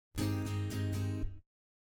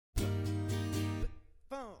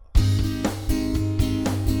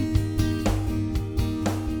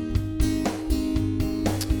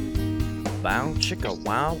Wow, chicka,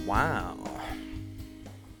 wow, wow.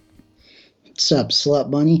 What's up,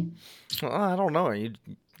 slut bunny? Well, I don't know. You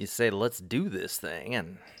say let's do this thing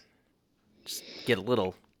and just get a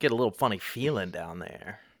little funny feeling down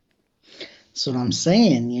there. That's what I'm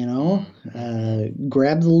saying. Mm-hmm.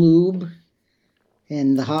 Grab the lube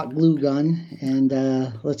and the hot glue gun, and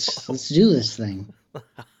let's do this thing.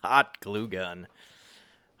 Hot glue gun.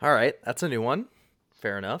 All right, that's a new one.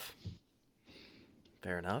 Fair enough.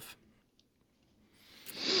 Fair enough.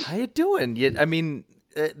 How you doing?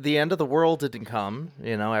 The end of the world didn't come.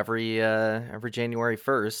 Every January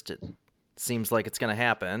 1st, it seems like it's gonna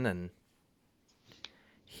happen, and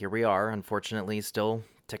here we are. Unfortunately, still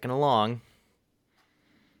ticking along.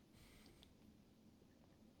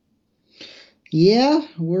 Yeah,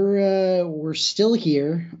 we're still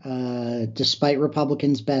here, despite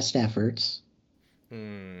Republicans' best efforts.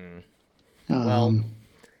 Hmm. Well, Um,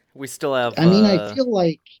 we still have I mean, I feel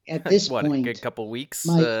like at this what, a point, couple weeks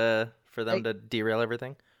my for them I, to derail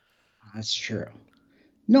everything. that's true.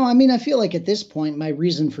 No, I mean, I feel like at this point, my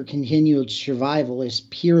reason for continued survival is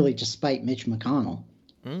purely to spite Mitch McConnell.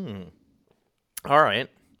 Mm. All right.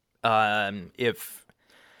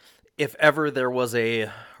 If ever there was a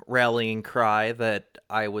rallying cry that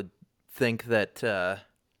I would think that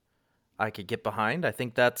I could get behind, I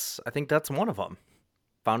think that's one of them.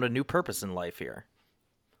 Found a new purpose in life here.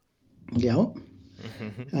 Yep.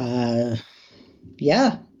 Uh,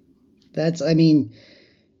 yeah, I mean,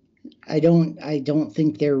 I don't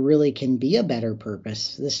think there really can be a better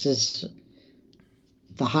purpose. This is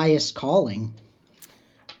the highest calling.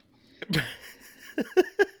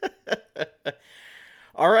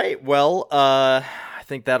 All right. Well, I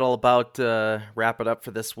think that'll about wrap it up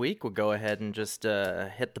for this week. We'll go ahead and just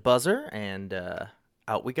hit the buzzer, and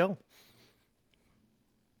out we go.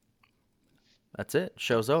 That's it.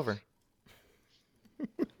 Show's over.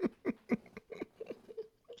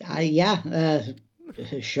 Yeah,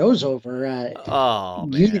 show's over. Oh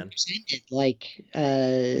man. Universe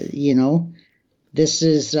ended. This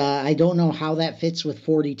is I don't know how that fits with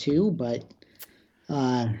 42, but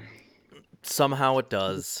uh Somehow it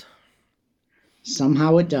does.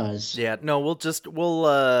 somehow it does. Yeah. No,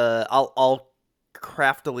 I'll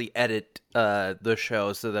craftily edit the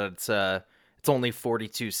show so that it's only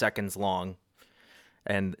 42 seconds long,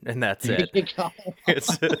 and that's There it. you go.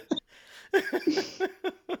 It's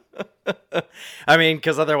I mean,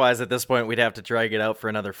 because otherwise, at this point, we'd have to drag it out for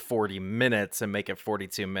another 40 minutes and make it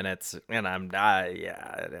 42 minutes. And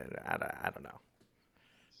yeah, I don't know.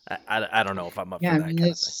 I don't know if I'm up Yeah, for I that mean, kind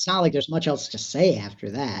of thing. it's not like there's much else to say after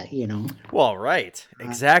that. Well, right, Uh,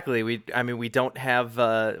 exactly. We don't have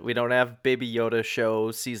Baby Yoda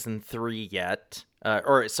show season 3 yet.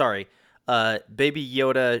 Or sorry, Baby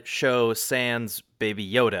Yoda show sans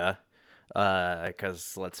Baby Yoda.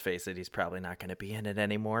 Because let's face it, he's probably not going to be in it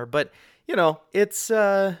anymore. But it's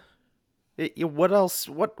what else?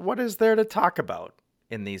 What is there to talk about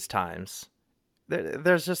in these times?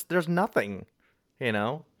 There's nothing. You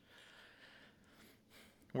know,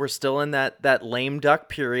 we're still in that lame duck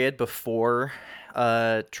period before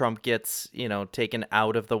Trump gets taken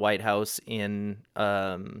out of the White House in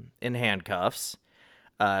handcuffs.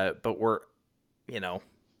 But we're you know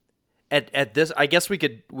at this, I guess we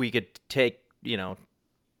could take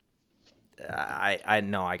I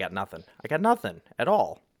know I got nothing. I got nothing at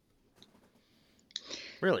all.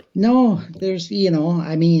 Really. no,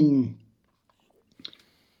 I mean,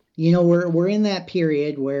 we're in that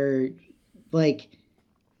period where like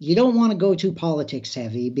you don't want to go too politics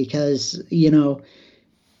heavy because,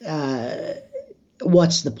 uh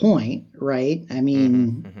what's the point, right? I Mm-hmm.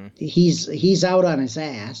 mean, Mm-hmm. he's out on his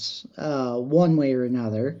ass, one way or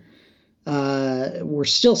another. We're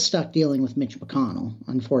still stuck dealing with Mitch McConnell,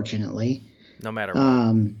 unfortunately. No matter what.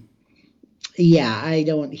 Um, yeah, I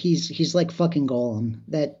don't. He's like fucking Golem.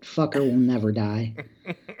 That fucker will never die.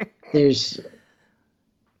 There's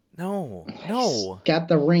No, He's no. got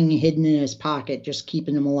the ring hidden in his pocket, just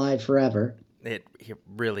keeping him alive forever. It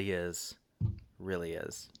really is. Really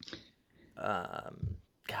is.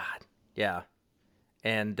 God. Yeah.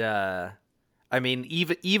 And I mean,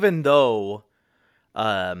 even though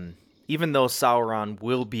Sauron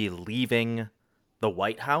will be leaving the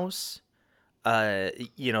White House,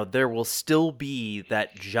 there will still be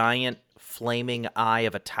that giant flaming eye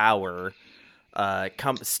of a tower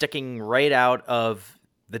come sticking right out of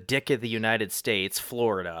the dick of the United States,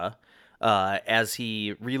 Florida, as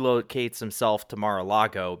he relocates himself to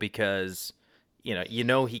Mar-a-Lago because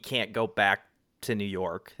he can't go back to New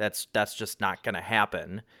York. That's just not going to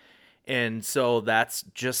happen. And so that's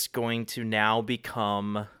just going to now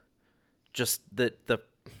become just the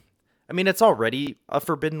I mean, it's already a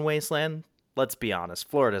forbidden wasteland Let's be honest.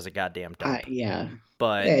 Florida's a goddamn dump. Yeah.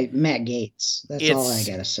 But Hey, Matt Gates. That's all I it's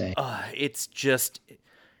gotta say. it's just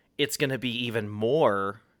it's going to be even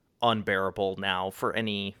more unbearable now for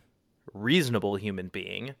any reasonable human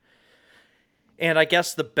being. And I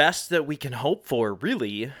guess the best that we can hope for,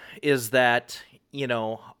 really, is that,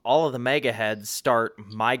 all of the mega heads start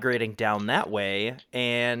migrating down that way,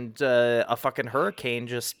 and a fucking hurricane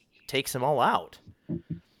just takes them all out.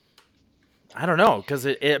 I don't know, because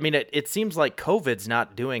it seems like COVID's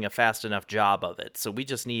not doing a fast enough job of it, so we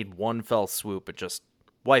just need one fell swoop and just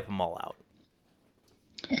wipe them all out.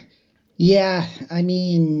 Yeah, I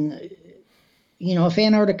mean, if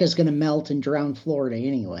Antarctica's going to melt and drown Florida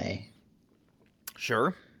anyway.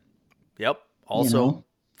 Sure. Yep. Also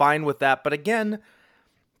fine with that. But again,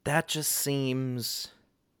 that just seems,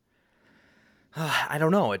 I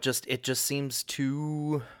don't know. It just seems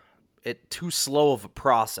too slow of a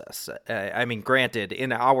process. I mean, granted,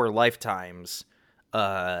 in our lifetimes,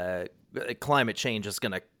 climate change is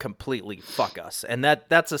going to completely fuck us. And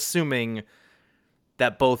that's assuming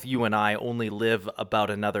that both you and I only live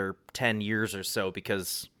about another 10 years or so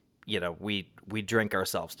because, we drink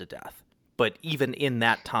ourselves to death. But even in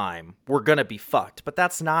that time, we're going to be fucked. But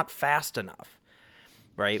that's not fast enough,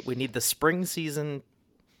 right? We need the spring season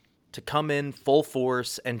to come in full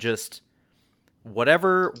force and just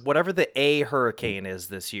whatever the A hurricane is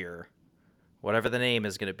this year, whatever the name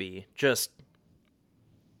is going to be, just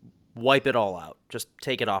wipe it all out. Just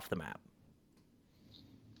take it off the map.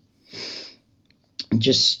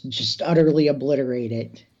 Just utterly obliterate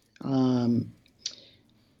it.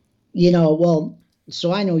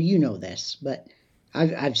 So I know you know this, but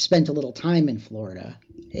I've spent a little time in Florida,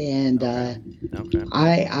 and Okay.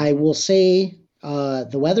 I will say the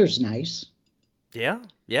weather's nice. Yeah,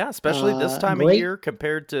 especially this time of year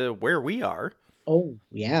compared to where we are. Oh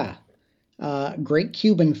yeah, great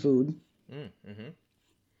Cuban food,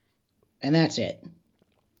 and that's it.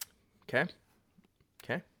 Okay,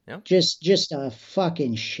 yeah. Just a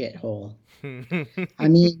fucking shithole. I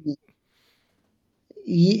mean,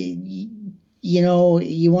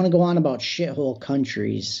 you want to go on about shithole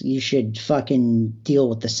countries, you should fucking deal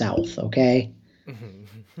with the South, okay?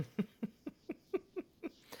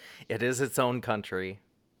 It is its own country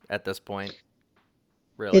at this point.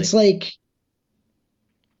 Really. It's like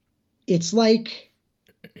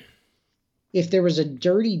if there was a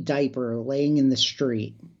dirty diaper laying in the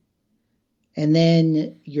street and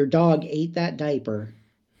then your dog ate that diaper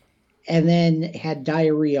and then had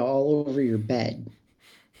diarrhea all over your bed.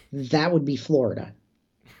 That would be Florida.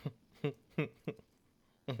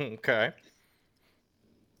 Okay.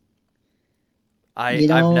 I've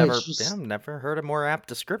never heard a more apt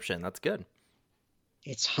description. That's good.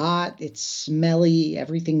 It's hot, it's smelly,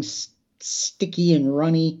 everything's sticky and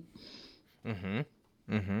runny. Yeah,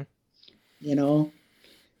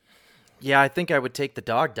 I think I would take the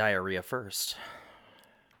dog diarrhea first.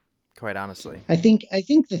 Quite honestly. I think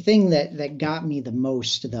the thing that got me the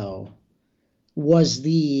most though was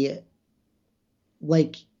the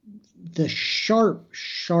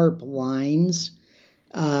sharp lines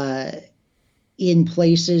in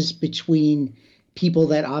places between people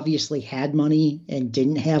that obviously had money and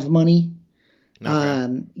didn't have money.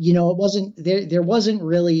 Okay. It wasn't there wasn't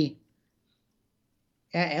really,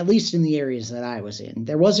 at least in the areas that I was in,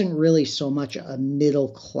 there wasn't really so much a middle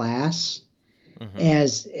class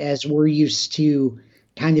as we're used to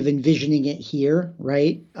kind of envisioning it here,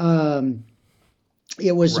 right?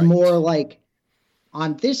 It was more like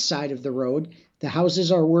on this side of the road, the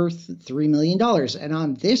houses are worth $3 million. And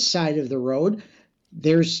on this side of the road,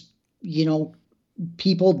 there's,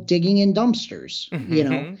 people digging in dumpsters,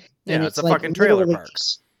 Yeah, and it's a like fucking trailer park.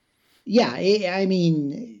 Yeah.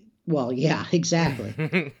 Well, yeah,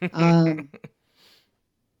 exactly.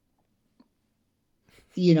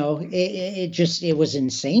 It was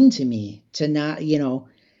insane to me to not,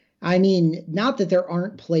 not that there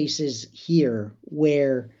aren't places here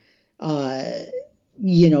where,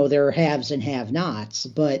 there are haves and have-nots,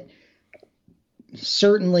 but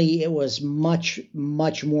certainly it was much,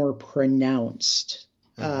 much more pronounced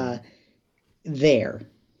there.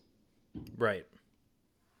 Right.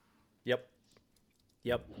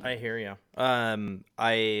 Yep. I hear you. I'm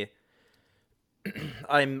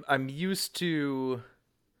used to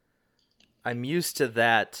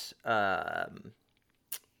that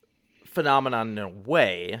phenomenon in a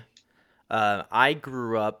way. I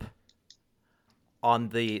grew up on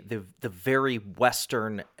the very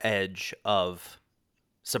western edge of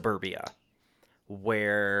suburbia,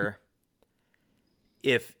 where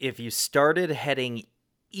if you started heading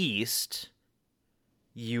east,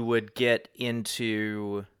 you would get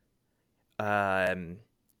into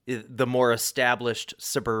the more established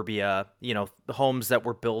suburbia, the homes that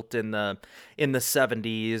were built in the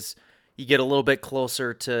 70s. You get a little bit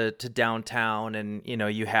closer to downtown, and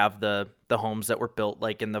you have the homes that were built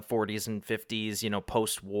like in the 40s and 50s,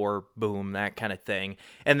 post-war boom, that kind of thing.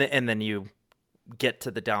 And then you get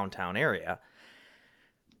to the downtown area.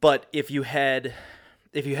 But if you headed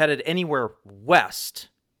anywhere west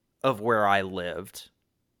of where I lived,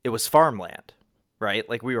 it was farmland, right?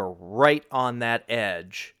 Like we were right on that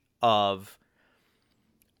edge of,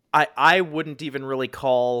 I wouldn't even really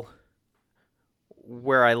call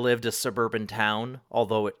where I lived a suburban town,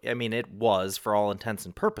 although it was for all intents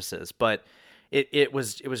and purposes, but it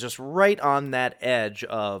was just right on that edge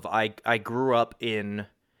of, I grew up in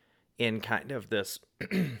kind of this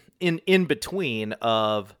in between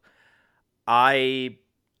of, I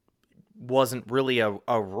wasn't really a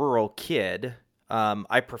rural kid.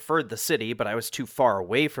 I preferred the city, but I was too far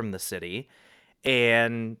away from the city.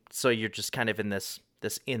 And so you're just kind of in this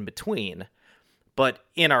in between. But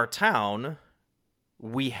in our town,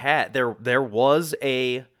 there was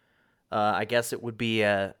a, I guess it would be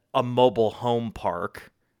a mobile home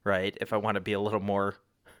park, right? If I want to be a little more,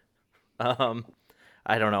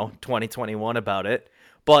 I don't know, 2021 about it.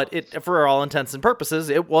 But for all intents and purposes,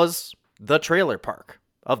 it was the trailer park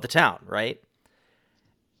of the town, right?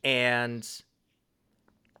 And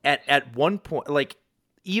at one point, like,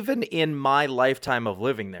 even in my lifetime of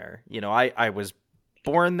living there, I was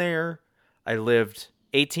born there, I lived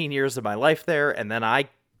 18 years of my life there, and then I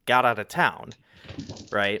got out of town,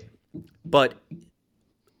 right? But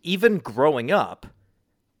even growing up,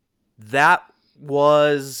 that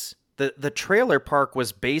was, the trailer park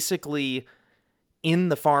was basically in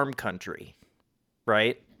the farm country,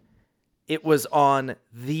 right? It was on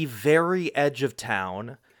the very edge of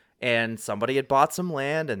town, and somebody had bought some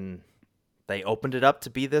land, and they opened it up to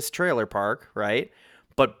be this trailer park, right?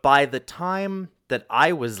 But by the time that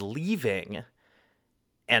I was leaving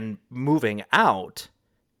and moving out,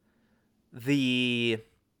 the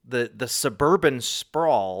suburban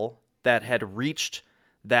sprawl that had reached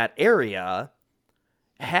that area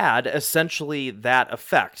had essentially that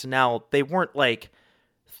effect. Now, they weren't like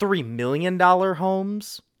 $3 million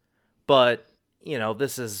homes, but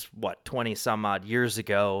this is what, 20 some odd years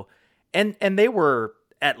ago, and they were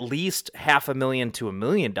at least $500,000 to $1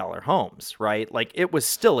 million homes, right? Like, it was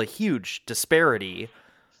still a huge disparity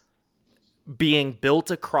being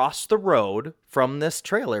built across the road from this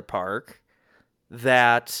trailer park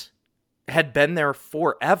that had been there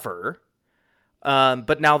forever.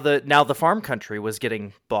 But now the farm country was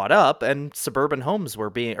getting bought up, and suburban homes were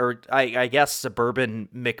being, or I guess suburban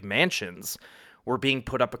McMansions were being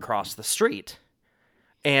put up across the street.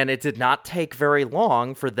 And it did not take very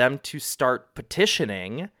long for them to start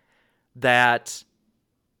petitioning that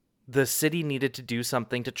the city needed to do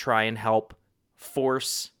something to try and help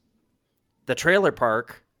force the trailer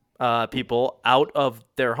park people out of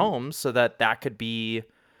their homes so that could be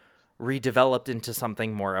redeveloped into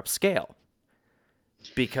something more upscale.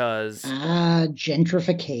 Because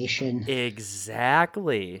gentrification.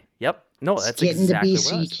 Exactly. Yep. No, that's it's getting exactly to be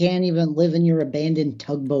so you can't even live in your abandoned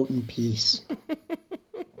tugboat in peace.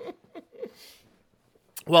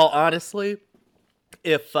 Well, honestly,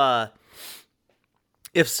 if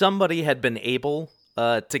somebody had been able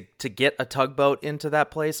to get a tugboat into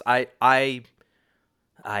that place, I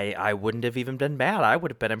wouldn't have even been mad. I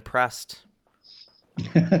would have been impressed.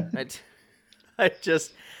 I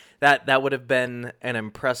just that would have been an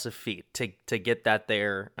impressive feat to get that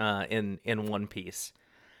there in one piece.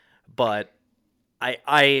 But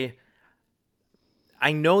I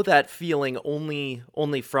know that feeling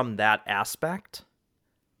only from that aspect.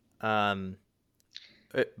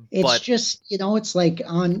 It's just, it's like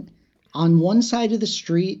on one side of the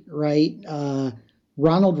street, right?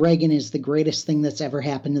 Ronald Reagan is the greatest thing that's ever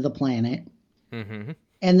happened to the planet. Mm-hmm.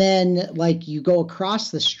 And then, like, you go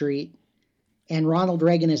across the street, and Ronald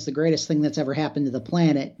Reagan is the greatest thing that's ever happened to the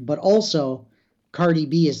planet, but also Cardi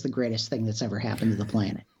B is the greatest thing that's ever happened to the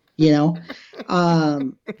planet.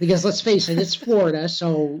 Because let's face it, it's Florida,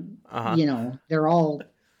 so they're all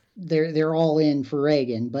in for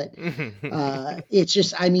Reagan. But it's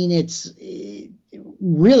just, it's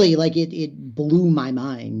really, like, it blew my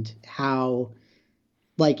mind how,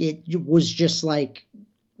 like, it was just like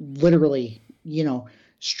literally,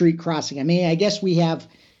 street crossing. I guess we have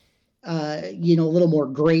a little more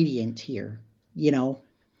gradient here,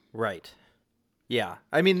 Right. Yeah.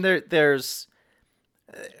 There's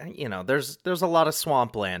there's a lot of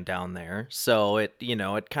swampland down there, so it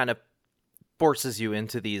kind of forces you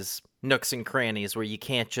into these nooks and crannies where you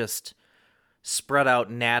can't just spread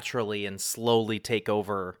out naturally and slowly take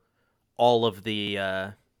over all of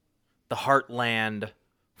the the heartland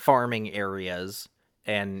farming areas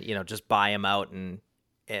and, you know, just buy them out and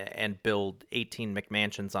build 18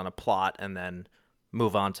 McMansions on a plot and then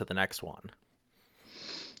move on to the next one.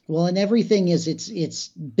 Well, and everything is it's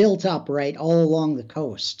built up right all along the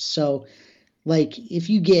coast. So like if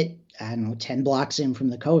you get, I don't know, 10 blocks in from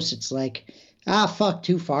the coast, it's like, fuck,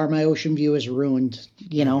 too far. My ocean view is ruined,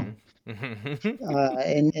 you know,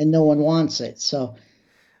 and no one wants it. So,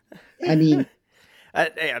 I mean,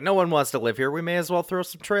 yeah, no one wants to live here. We may as well throw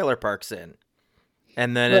some trailer parks in.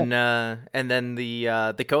 And then the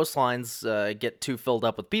coastlines get too filled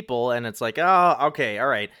up with people, and it's like, oh, okay, all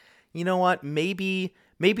right. You know what? Maybe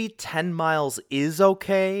 10 miles is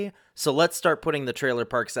okay. So let's start putting the trailer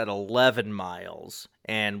parks at 11 miles,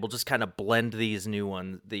 and we'll just kind of blend these new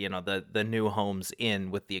ones, the new homes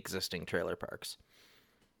in with the existing trailer parks.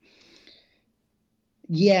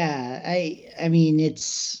 yeah, I mean,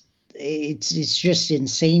 it's just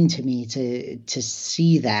insane to me to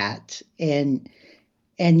see that, and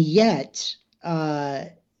yet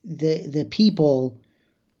the people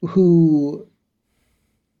who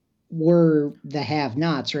were the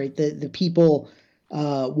have-nots, right? The people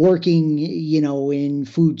working, you know, in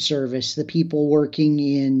food service, the people working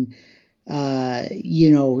in the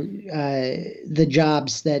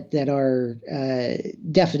jobs that are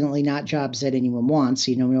definitely not jobs that anyone wants.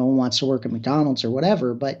 You know, no one wants to work at McDonald's or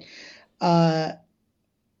whatever, but uh,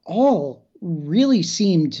 all really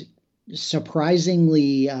seemed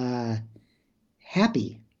surprisingly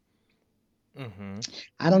happy. Mm-hmm.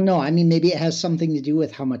 I don't know. I mean, maybe it has something to do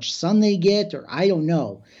with how much sun they get, or I don't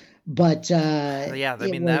know. But yeah, I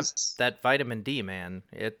mean that vitamin D, man.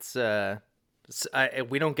 It's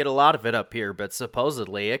we don't get a lot of it up here, but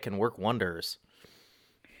supposedly it can work wonders.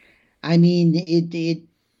 I mean, it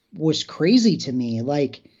was crazy to me.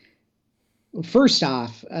 Like, first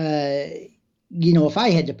off, you know, if I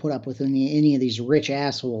had to put up with any of these rich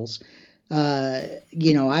assholes,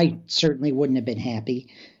 you know, I certainly wouldn't have been happy.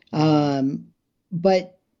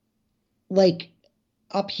 But like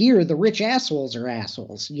up here, the rich assholes are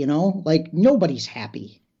assholes, you know, like nobody's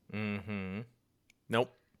happy. Mm-hmm.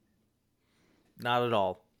 Nope. Not at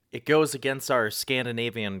all. It goes against our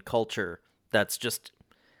Scandinavian culture that's just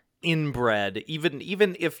inbred. Even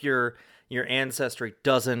if your ancestry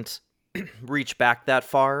doesn't reach back that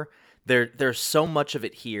far, there's so much of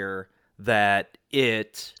it here that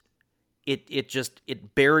it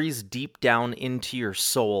buries deep down into your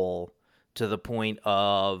soul to the point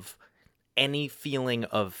of any feeling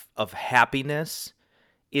of happiness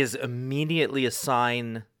is immediately a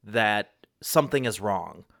sign that something is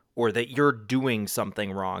wrong or that you're doing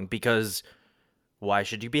something wrong, because why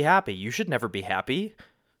should you be happy? You should never be happy.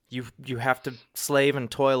 You have to slave and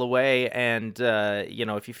toil away, and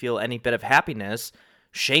if you feel any bit of happiness,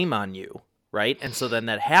 shame on you, right? And so then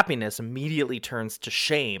that happiness immediately turns to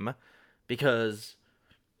shame, because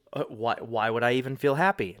why would I even feel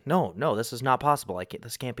happy? No, this is not possible.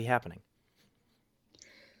 This can't be happening.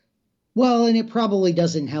 Well, and it probably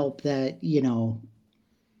doesn't help that, you know,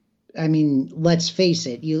 I mean, let's face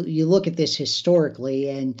it, you look at this historically,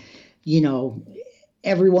 and, you know,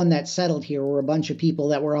 everyone that settled here were a bunch of people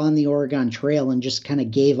that were on the Oregon Trail and just kind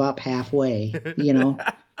of gave up halfway, you know?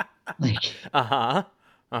 Like,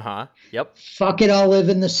 Yep. Fuck it, I'll live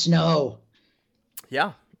in the snow.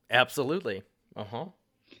 Yeah, absolutely. Well,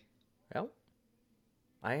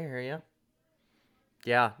 I hear you.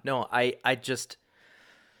 Yeah, no, I just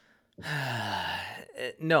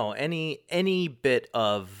no, any bit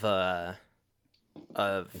of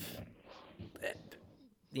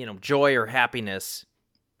joy or happiness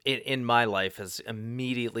in my life has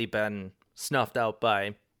immediately been snuffed out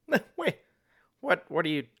by wait, what are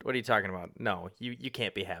you talking about? No, you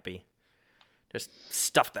can't be happy. Just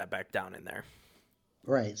stuff that back down in there.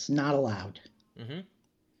 Right, it's not allowed. Mm-hmm.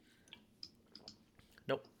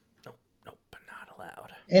 Nope, not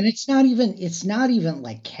allowed. And it's not even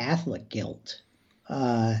like Catholic guilt.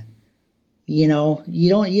 You know, you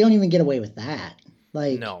don't even get away with that.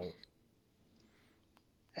 Like, no.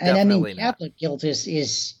 And definitely, I mean, Catholic guilt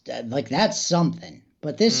is like, that's something,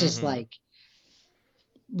 but this is like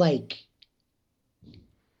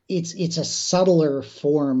it's a subtler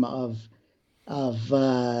form of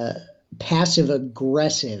passive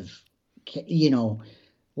aggressive, you know,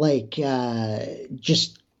 like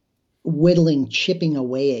just whittling, chipping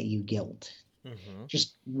away at you guilt. Mm-hmm.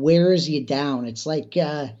 Just wears you down. It's like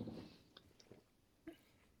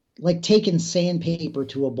taking sandpaper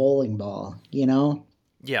to a bowling ball, you know?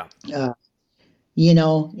 Yeah. You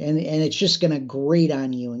know, and it's just going to grate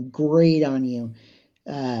on you and grate on you.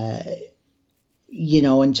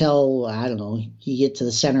 until, I don't know, you get to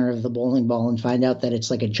the center of the bowling ball and find out that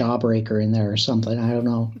it's like a jawbreaker in there or something. I don't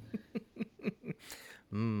know.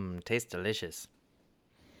 Mmm, tastes delicious.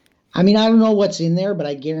 I mean, I don't know what's in there, but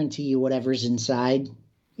I guarantee you whatever's inside,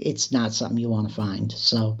 it's not something you want to find.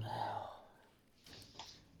 So,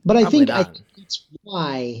 but Probably I not. think that's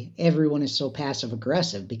why everyone is so passive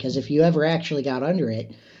aggressive, because if you ever actually got under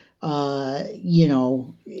it,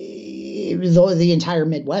 the entire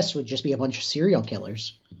Midwest would just be a bunch of serial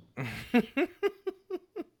killers.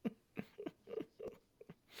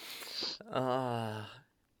 uh,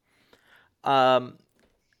 um,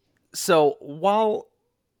 so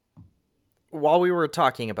while we were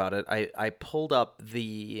talking about it, I pulled up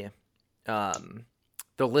um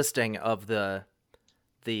the listing of the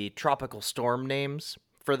tropical storm names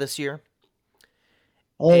for this year.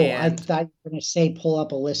 Oh, I And thought you were going to say pull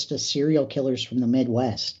up a list of serial killers from the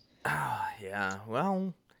Midwest. yeah,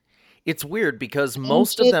 well, it's weird because And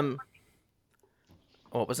most of Ted them.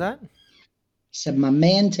 What was that? said, my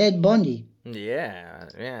man Ted Bundy. Yeah,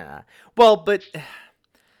 yeah. Well, but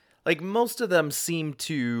like most of them seem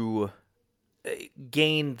to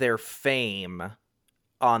gain their fame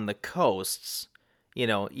on the coasts,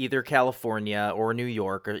 either California or New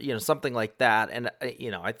York or something like that. And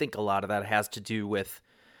I think a lot of that has to do with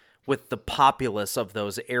the populace of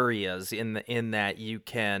those areas in that you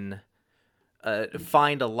can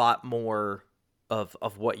find a lot more of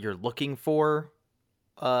what you're looking for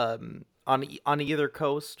on either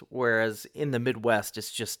coast, whereas in the Midwest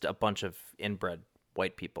it's just a bunch of inbred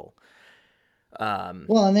white people. Um,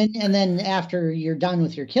 Well, and then after you're done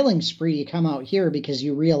with your killing spree, you come out here because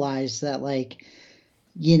you realize that, like,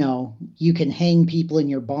 you can hang people in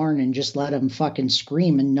your barn and just let them fucking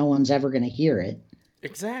scream and no one's ever going to hear it.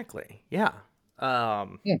 exactly. Yeah.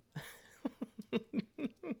 Um, Yeah.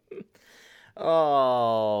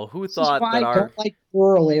 oh, who This is thought why that I our don't like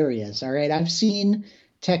rural areas. All right. I've seen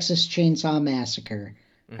Texas Chainsaw Massacre.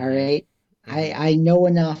 All hmm right. I hmm I know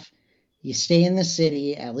enough. You stay in the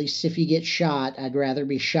city. At least if you get shot, I'd rather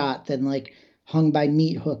be shot than like hung by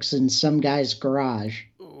meat hooks in some guy's garage.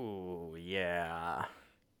 Ooh, yeah.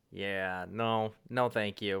 Yeah, no. No,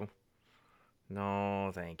 thank you.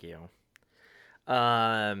 No, thank you.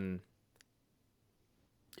 Um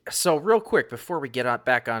so real quick before we get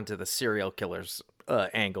back onto the serial killers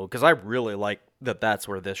angle, because I really like that that's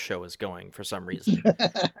where this show is going for some reason.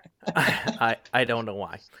 I don't know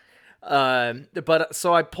why. But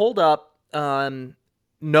so I pulled up.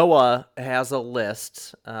 NOAA has a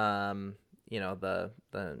list.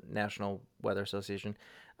 The National Weather Association.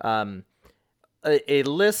 Um, a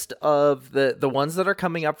list of the ones that are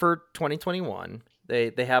coming up for 2021.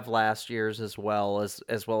 They have last year's as well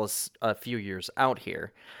as a few years out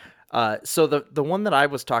here. So the one that I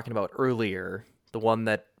was talking about earlier, the one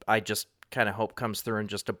that I just kind of hope comes through and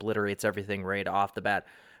just obliterates everything right off the bat.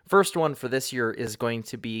 First one for this year is going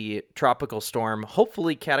to be tropical storm,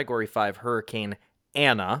 hopefully Category 5 hurricane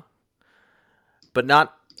Anna, but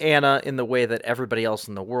not Anna in the way that everybody else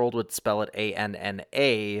in the world would spell it, ANNA.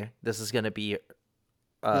 This is going to be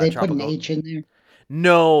Do they put an tropical. H in there?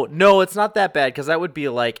 No, no, it's not that bad because that would be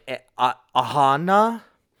like Ahana.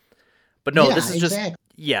 But no, Yeah, exactly.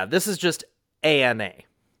 this is just ANA.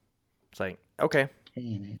 It's like, okay, all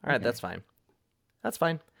right, Okay. that's fine. That's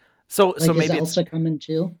fine. So Like, is maybe it's Elsa coming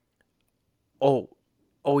too? oh,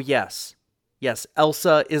 oh yes. Yes,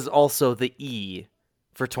 Elsa is also the E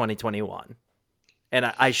for 2021. And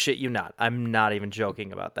I shit you not. I'm not even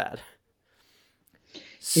joking about that.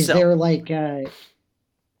 Is So, there like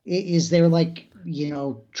is there like,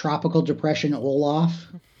 tropical depression Olaf?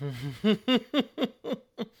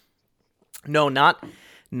 no,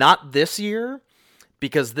 not this year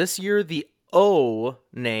because this year the O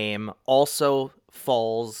name also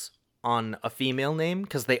falls on a female name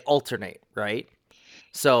because they alternate, right?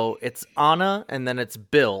 So it's Anna, and then it's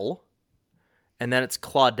Bill, and then it's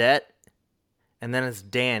Claudette, and then it's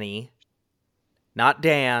Danny. Not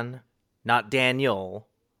Dan, not Daniel,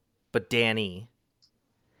 but Danny.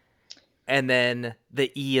 And then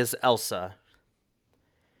the E is Elsa.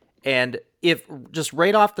 And if, just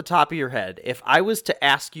right off the top of your head, if I was to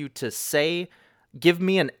ask you to say, give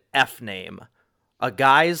me an F name, a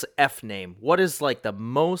guy's F name, what is like the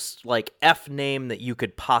most like F name that you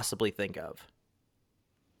could possibly think of?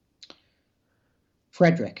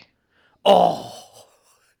 Frederick. Oh,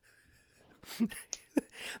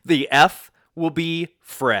 the F will be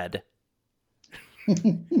Fred.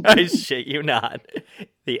 I shit you not.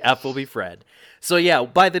 The F will be Fred. So yeah,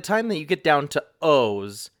 by the time that you get down to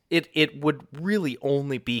O's, it would really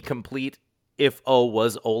only be complete if O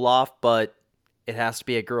was Olaf, but it has to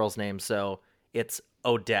be a girl's name, so it's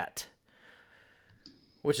Odette.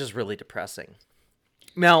 which is really depressing.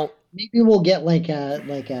 Now, maybe we'll get like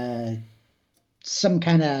a some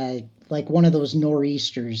kind of like one of those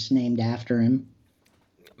nor'easters named after him.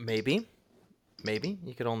 maybe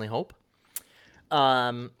you could only hope.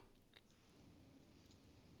 Um,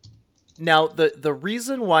 Now, the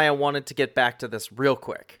reason why I wanted to get back to this real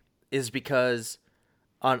quick is because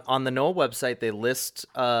on the NOAA website they list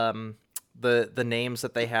the names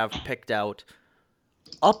that they have picked out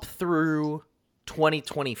up through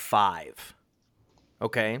 2025.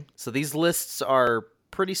 Okay, so these lists are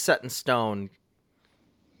pretty set in stone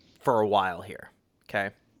for a while here.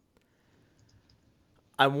 Okay,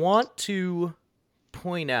 I want to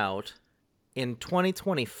point out in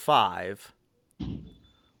 2025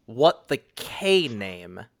 what the K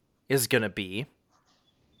name is going to be.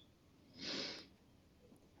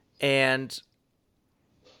 And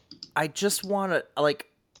I just want to,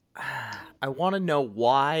 I want to know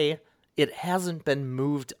why it hasn't been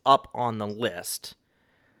moved up on the list.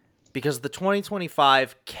 Because the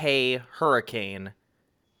 2025 K hurricane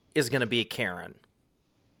is going to be a Karen.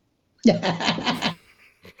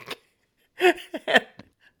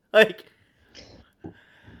 Like,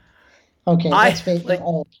 okay, let's face they're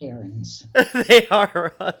all Karens. They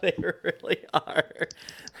are. They really are.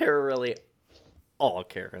 They're really all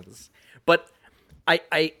Karens. But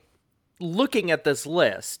I looking at this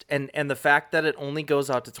list and the fact that it only goes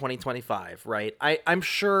out to 2025, right? I'm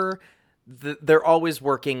sure they're always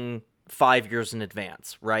working 5 years in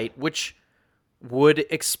advance, right? Which would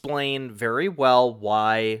explain very well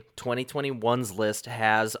why 2021's list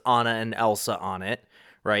has Anna and Elsa on it,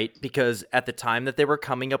 right? Because at the time that they were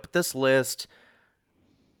coming up with this list,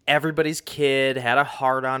 everybody's kid had a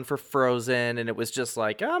hard-on for Frozen, and it was just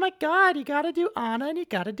like, oh my god, you gotta do Anna and you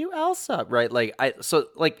gotta do Elsa, right?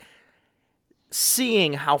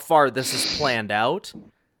 Seeing how far this is planned out,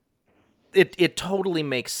 it totally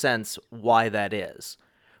makes sense why that is.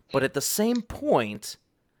 But at the same point,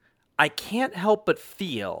 I can't help but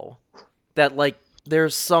feel that, like,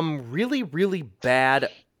 there's some really, really bad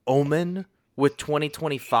omen with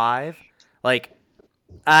 2025. Like,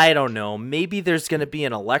 I don't know, maybe there's going to be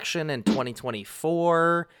an election in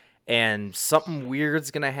 2024 and something weird's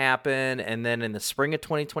going to happen. And then in the spring of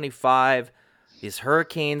 2025, these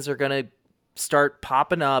hurricanes are going to start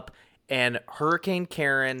popping up, and Hurricane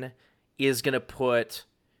Karen is going to put,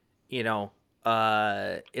 it's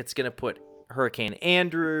going to put Hurricane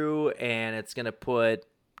Andrew, and it's going to put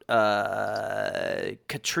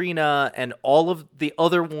Katrina and all of the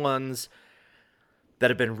other ones that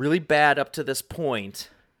have been really bad up to this point,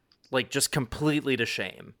 like, just completely to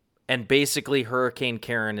shame. And basically Hurricane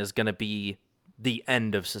Karen is going to be the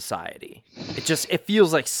end of society. It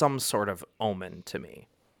feels like some sort of omen to me.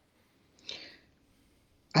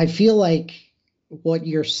 I feel like what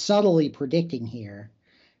you're subtly predicting here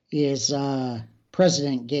is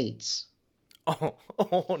President Gates. Oh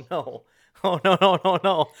no. Oh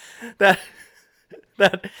no. That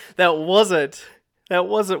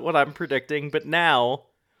wasn't what I'm predicting, but now,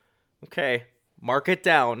 okay, mark it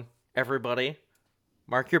down, everybody.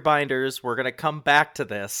 Mark your binders. We're going to come back to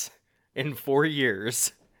this in 4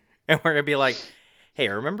 years, and we're going to be like, hey,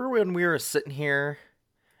 remember when we were sitting here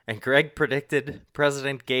and Greg predicted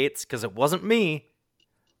President Gates? Because it wasn't me.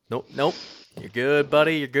 Nope. You're good,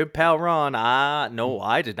 buddy. You're good, pal Ron. No,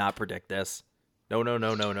 I did not predict this.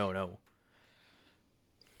 No.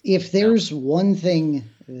 If there's one thing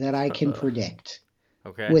that I can predict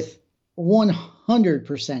with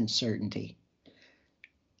 100% certainty,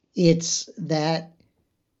 it's that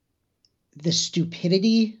the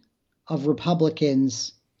stupidity of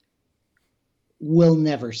Republicans will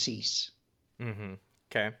never cease. Mm-hmm.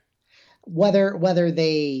 Okay. Whether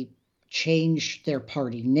they change their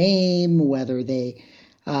party name, whether they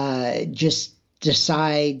just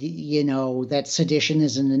decide, that sedition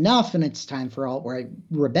isn't enough and it's time for alt-right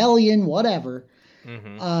rebellion, whatever.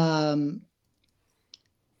 Mm-hmm.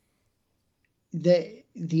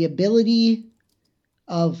 The ability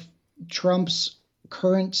of Trump's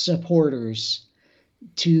current supporters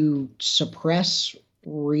to suppress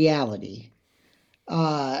reality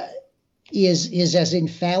is as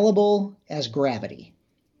infallible as gravity.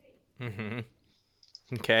 Mm-hmm.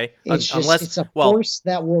 Okay. It's a force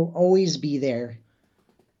that will always be there.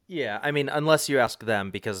 Yeah, I mean, unless you ask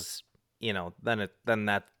them, because then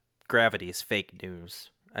that gravity's fake news.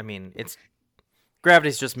 I mean,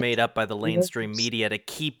 gravity's just made up by the mainstream media to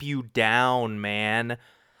keep you down, man.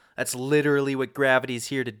 That's literally what gravity's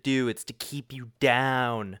here to do. It's to keep you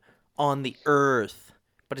down on the earth.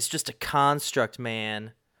 But it's just a construct,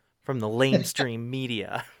 man, from the mainstream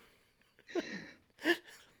media.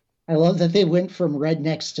 I love that they went from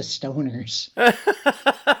rednecks to stoners.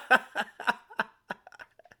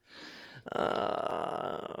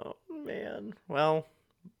 Oh, man. Well,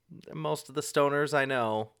 most of the stoners I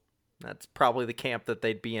know, that's probably the camp that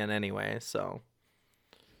they'd be in anyway, so.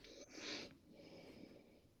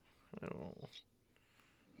 Oh.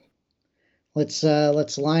 Let's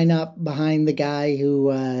line up behind the guy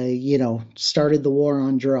who started the war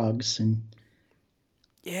on drugs. And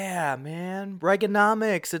Yeah, man.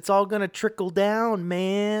 Reaganomics. It's all gonna trickle down,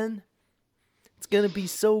 man. It's gonna be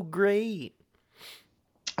so great.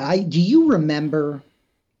 I do you remember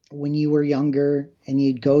when you were younger and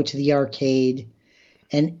you'd go to the arcade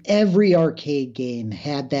and every arcade game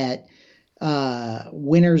had that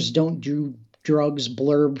winners don't do drugs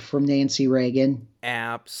blurb from Nancy Reagan?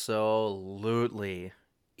 Absolutely.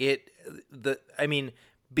 I mean,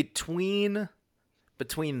 between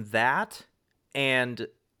that and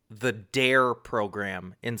the DARE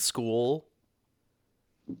program in school,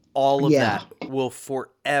 all of Yeah. that will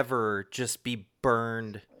forever just be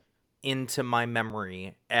burned into my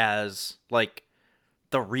memory as like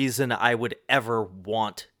the reason I would ever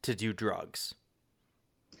want to do drugs.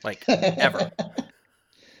 Like ever.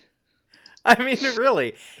 I mean,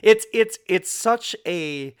 really. It's such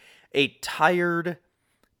a tired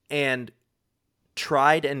and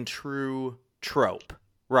tried and true trope,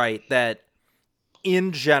 right? That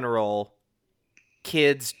in general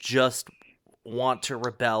kids just want to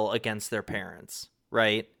rebel against their parents,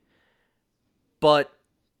 right? But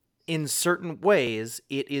in certain ways,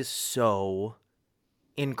 it is so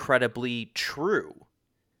incredibly true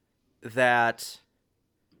that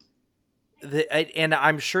and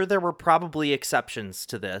I'm sure there were probably exceptions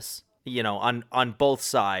to this, on both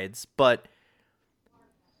sides, but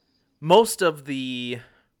most of the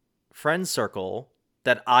friend circle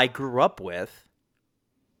that I grew up with,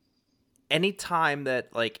 anytime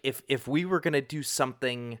that, like, if we were going to do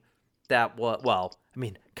something that was, well, I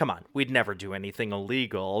mean, come on, we'd never do anything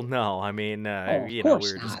illegal. No, I mean, Oh, of we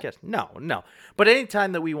course were just not. kidding. No. But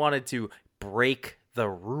anytime that we wanted to break the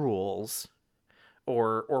rules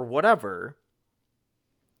or whatever,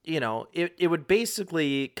 it would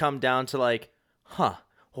basically come down to like, well,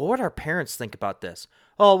 what do our parents think about this?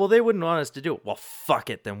 Oh, well, they wouldn't want us to do it. Well, fuck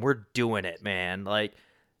it, then we're doing it, man. Like,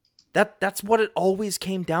 that's what it always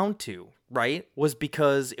came down to, right? Was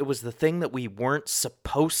because it was the thing that we weren't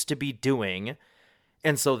supposed to be doing.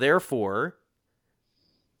 And so therefore,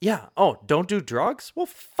 yeah, oh, don't do drugs? Well,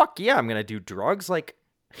 fuck yeah, I'm going to do drugs. Like,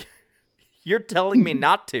 you're telling me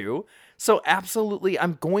not to. So absolutely,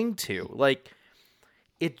 I'm going to. Like,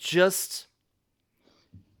 it just,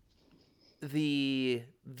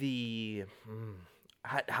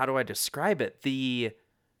 how do I describe it? The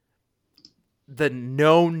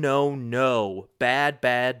no,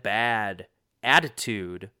 bad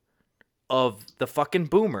attitude of the fucking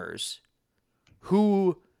boomers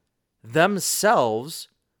who themselves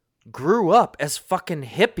grew up as fucking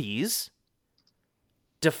hippies,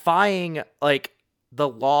 defying like the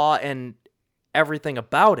law and everything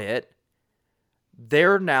about it.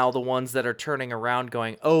 They're now the ones that are turning around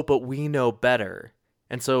going, oh, but we know better.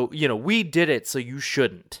 And so, we did it, so you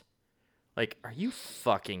shouldn't. Like, are you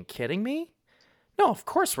fucking kidding me? No, of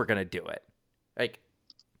course we're going to do it. Like,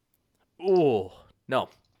 oh, no.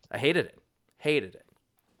 I hated it. Hated it.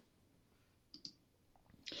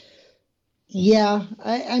 Yeah,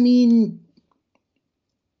 I mean,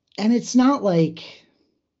 and it's not like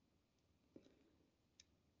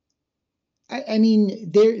I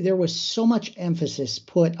mean there was so much emphasis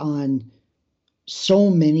put on so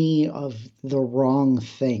many of the wrong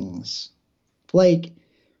things. Like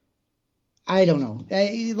I don't know,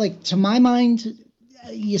 like to my mind,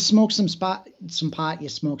 you smoke some pot, you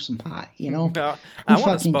smoke some pot. Who I want to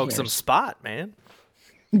fucking smoke some cares? spot, man.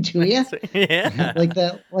 Do you? Yeah. Like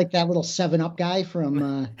that little 7 Up guy from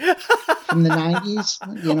the 90s,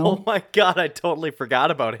 Oh my god, I totally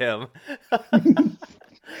forgot about him.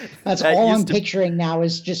 That's That all I'm used to. picturing now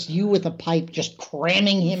is just you with a pipe just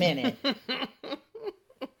cramming him in it.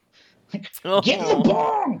 Like, get in the Oh.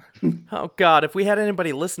 bong. Oh god, if we had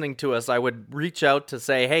anybody listening to us, I would reach out to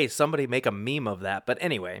say, "Hey, somebody make a meme of that." But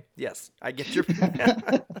anyway, yes, I get your.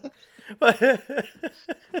 but,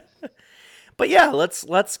 but yeah, let's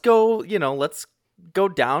go. Let's go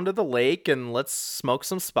down to the lake and let's smoke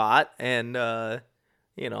some spot and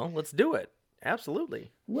let's do it.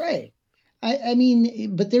 Absolutely. Right. I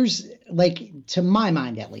mean, but there's like, to my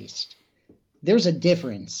mind at least, there's a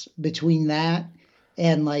difference between that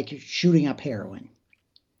and like shooting up heroin. And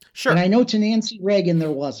Sure. I know to Nancy Reagan there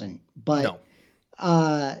wasn't, but No.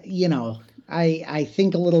 uh, you know, I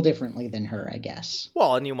think a little differently than her, I guess.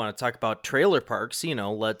 Well, and you want to talk about trailer parks,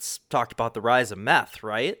 let's talk about the rise of meth,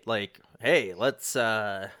 right? Like, hey, let's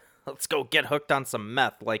go get hooked on some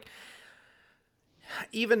meth. Like,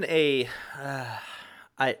 even I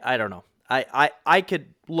don't know. I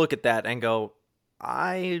could look at that and go,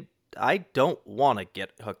 I don't want to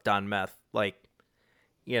get hooked on meth. Like,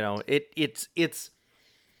 it's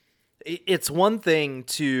one thing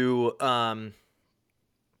to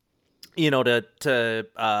to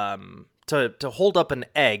hold up an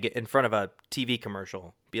egg in front of a TV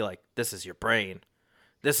commercial, be like, this is your brain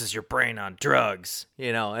on drugs,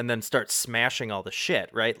 and then start smashing all the shit,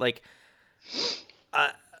 right? Like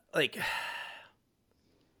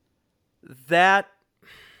that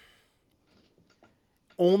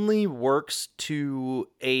only works to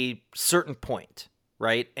a certain point,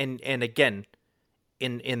 right? And again,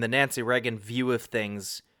 in the Nancy Reagan view of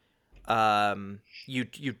things, I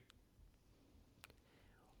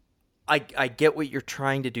get what you're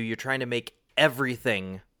trying to do. You're trying to make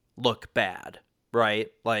everything look bad,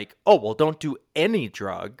 right? Like, oh, well, don't do any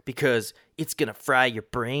drug because it's going to fry your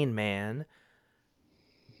brain, man.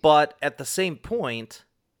 But at the same point,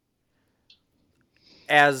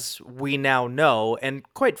 as we now know, and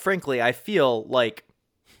quite frankly, I feel like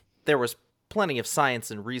there was plenty of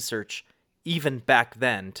science and research even back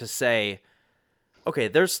then to say, okay,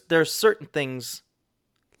 there's certain things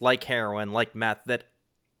like heroin, like meth, that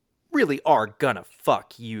really are gonna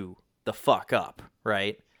fuck you the fuck up,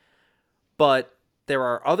 right? But there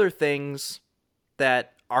are other things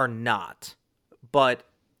that are not. But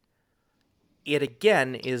it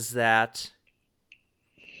again is that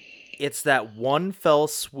it's that one fell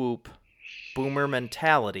swoop boomer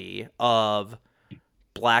mentality of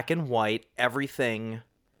black and white, everything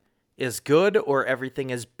is good or everything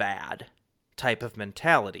is bad type of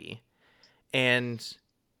mentality. And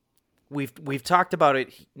we've talked about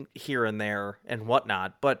it here and there and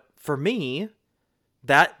whatnot, but for me,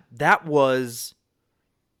 that was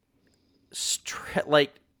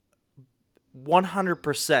like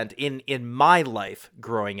 100% in my life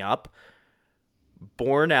growing up,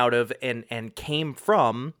 born out of and came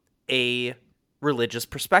from a religious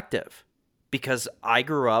perspective, because I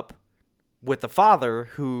grew up with a father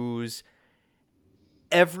whose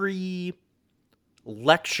every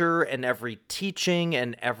lecture and every teaching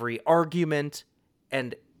and every argument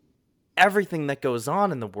and everything that goes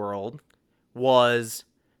on in the world was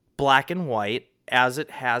black and white, as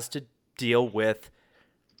it has to deal with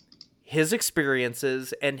his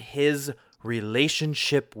experiences and his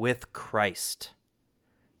relationship with Christ.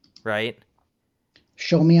 Right?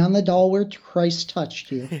 Show me on the doll where Christ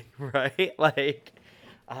touched you. Right? Like,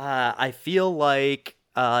 I feel like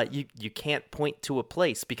you can't point to a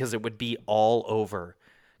place because it would be all over.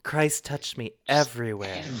 Christ touched me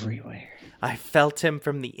everywhere. Everywhere. I felt him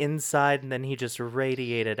from the inside, and then he just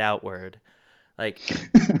radiated outward. Like,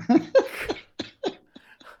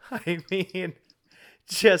 I mean,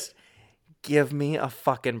 just give me a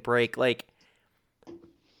fucking break. Like,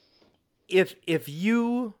 if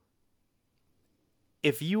you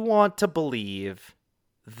want to believe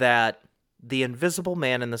that the invisible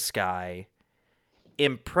man in the sky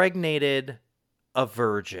impregnated a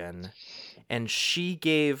virgin and she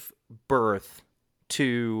gave birth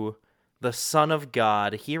to the Son of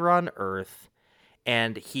God here on earth,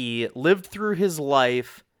 and he lived through his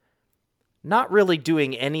life not really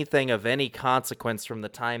doing anything of any consequence from the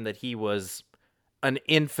time that he was an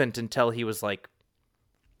infant until he was like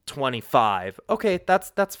 25. Okay,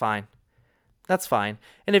 that's fine. That's fine.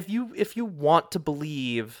 And if you want to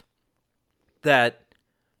believe that,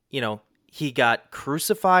 he got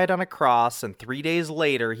crucified on a cross and 3 days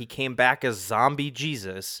later he came back as zombie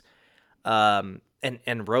Jesus, and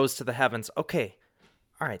rose to the heavens, okay,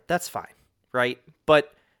 all right, that's fine, right?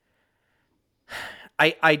 But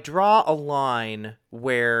I draw a line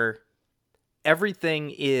where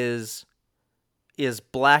everything is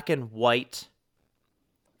black and white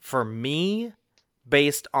for me,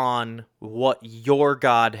 based on what your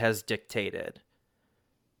God has dictated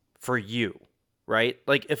for you, right?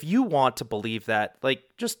 Like, if you want to believe that, like,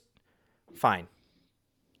 just fine.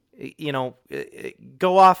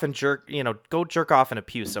 Go off and go jerk off in a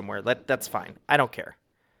pew somewhere. That's fine. I don't care.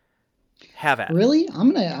 Have at it. Really?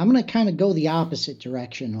 I'm gonna kind of go the opposite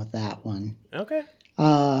direction with that one. Okay.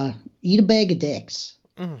 Eat a bag of dicks.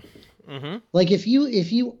 Mm-hmm. Like, if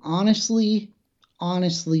you honestly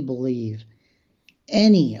believe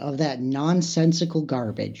any of that nonsensical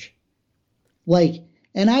garbage, like,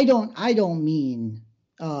 and I don't mean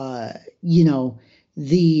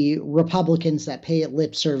the Republicans that pay it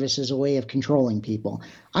lip service as a way of controlling people.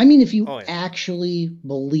 I mean, if you Oh yeah. actually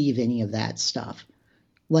believe any of that stuff,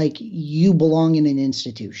 like you belong in an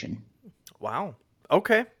institution. Wow.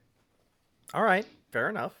 Okay. All right. Fair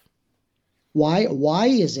enough. Why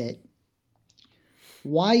is it?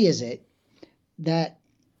 Why is it that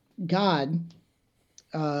God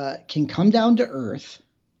can come down to earth,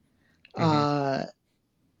 Mm-hmm. uh,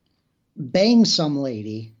 bang some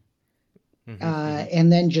lady, Mm-hmm. Mm-hmm.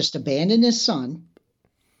 and then just abandon his son,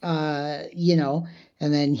 you know,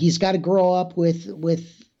 and then he's got to grow up with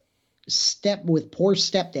poor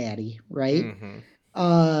stepdaddy, right? Mm-hmm.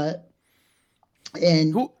 Uh,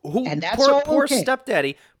 and Who and that's poor all okay.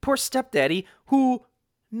 poor stepdaddy who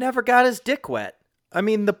never got his dick wet. I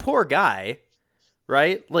mean, the poor guy,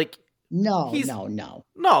 right? Like No, he's no, no.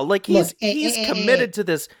 no, like Look, he's committed to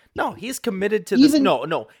this. No, he's committed to this. even No,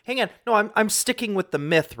 no. Hang on. No, I'm sticking with the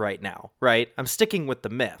myth right now, right? I'm sticking with the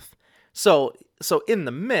myth. So in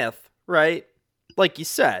the myth, right? Like you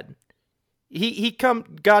said,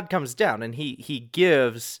 God comes down and he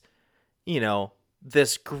gives,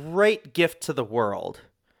 this great gift to the world.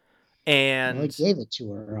 well, I And gave it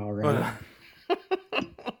to her already.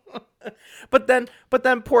 but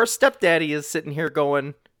then poor stepdaddy is sitting here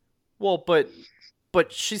going, "Well, but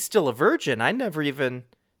she's still a virgin. I never even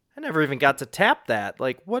got to tap that.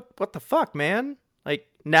 Like what the fuck, man? Like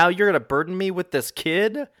now you're going to burden me with this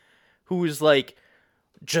kid who's like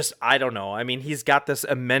just I don't know. I mean, he's got this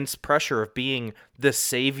immense pressure of being the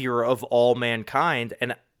savior of all mankind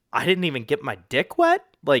and I didn't even get my dick wet?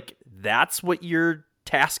 Like that's what you're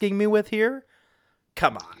tasking me with here?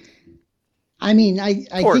 Come on. I mean, I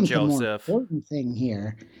Poor think the more Joseph. important thing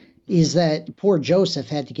here is that poor Joseph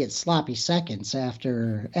had to get sloppy seconds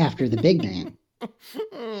after the big man.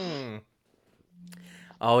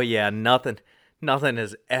 Oh yeah, nothing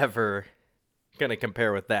is ever gonna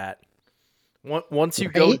compare with that. Right?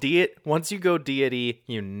 Once you go deity,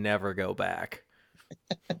 you never go back.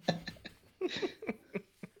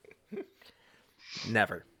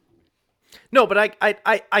 Never. No, but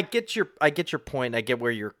I get your point. I get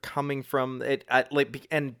where you're coming from.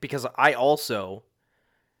 And because I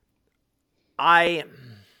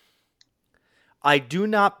I do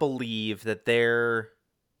not believe that there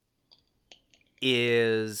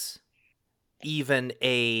is even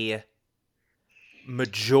a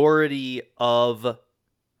majority of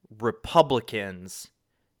Republicans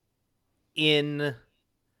in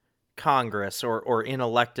Congress or in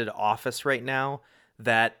elected office right now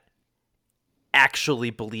that actually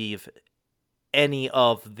believe any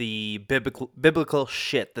of the biblical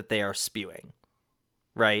shit that they are spewing,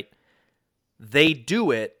 right? They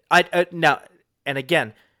do it. I now and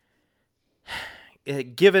again,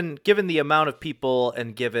 given the amount of people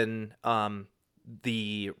and given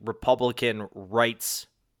the Republican rights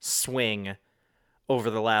swing over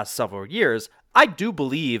the last several years, I do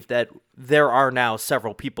believe that there are now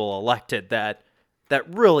several people elected that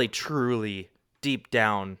really truly deep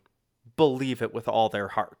down believe it with all their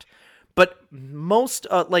heart. But most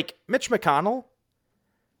like Mitch McConnell,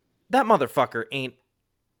 that motherfucker ain't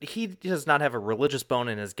he does not have a religious bone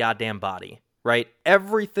in his goddamn body, right?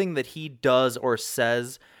 Everything that he does or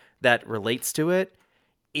says that relates to it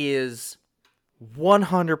is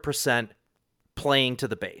 100% playing to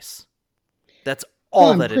the base. That's Well,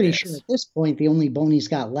 all I'm that it pretty sure is. at this point the only bone he's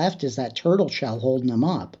got left is that turtle shell holding him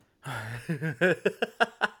up.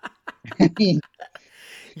 I mean,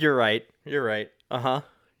 You're right. You're right. Uh-huh.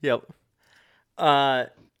 Yep. Uh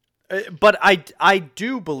but I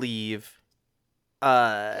do believe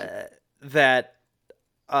that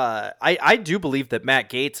I do believe that Matt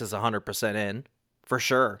Gaetz is 100% in for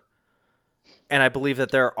sure. And I believe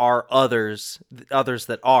that there are others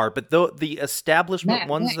that are, but the establishment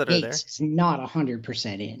ones Matt that are there. Gates is not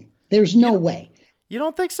 100% in. There's You no don't way. you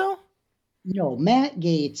don't think so? No, Matt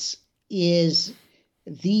Gates is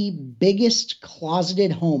the biggest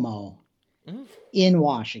closeted homo Mm. in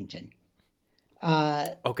Washington. Uh,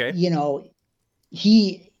 Okay. you know,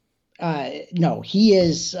 he no, he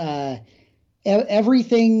is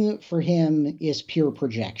everything for him is pure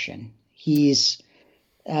projection. He's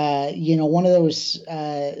one of those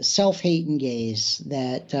self-hating gays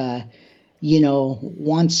that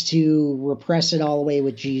wants to repress it all away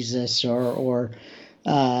with Jesus or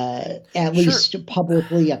at Sure. least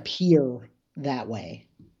publicly appear that way.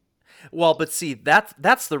 Well, but see,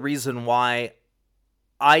 that's the reason why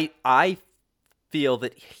I feel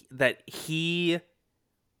that he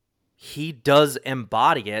does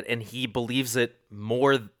embody it and he believes it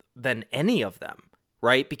more than any of them,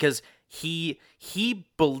 right? Because he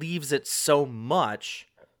believes it so much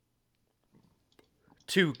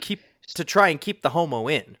to to try and keep the homo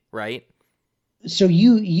in, right? So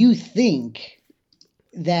you think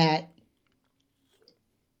that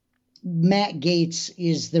Matt Gaetz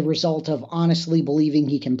is the result of honestly believing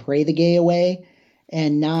he can pray the gay away,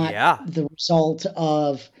 and not Yeah. the result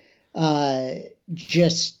of uh,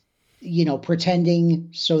 just pretending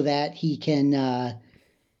so that he can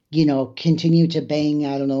continue to bang,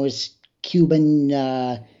 I don't know, his Cuban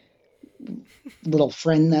little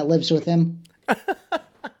friend that lives with him.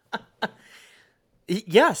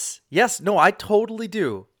 Yes. Yes. No, I totally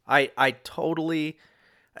do. I totally.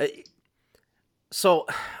 So,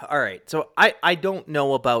 all right. So I don't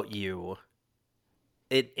know about you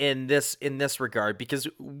in this regard, because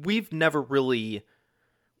we've never really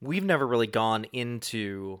gone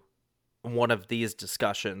into one of these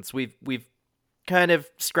discussions. We've kind of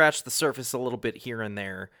scratched the surface a little bit here and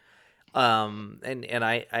there. And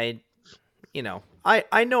I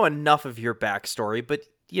know enough of your backstory, but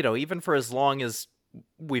even for as long as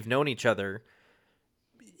we've known each other,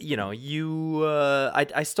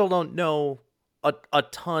 I still don't know a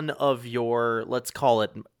ton of your, let's call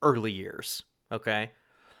it, early years. Okay.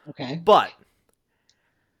 Okay. But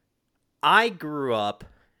I grew up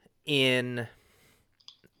in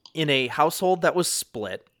a household that was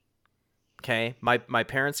split. Okay. My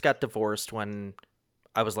parents got divorced when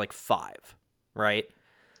I was like 5, right?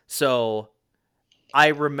 So I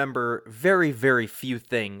remember very, very few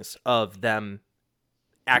things of them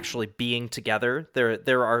actually being together.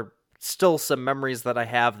 There are still some memories that I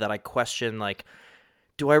have that I question, like,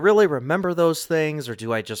 do I really remember those things, or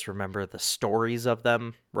do I just remember the stories of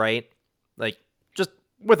them, right? Like, just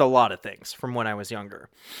with a lot of things from when I was younger.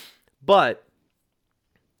 But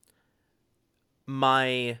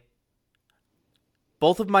my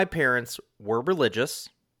both of my parents were religious.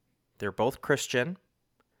 They're both Christian.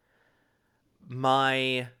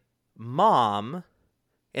 My mom,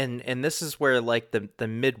 and this is where, like, the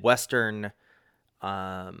Midwestern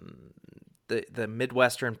the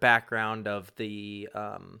Midwestern background of the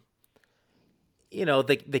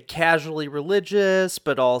the casually religious,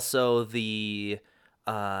 but also the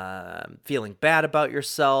feeling bad about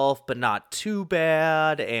yourself but not too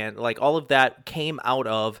bad, and like all of that came out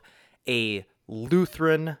of a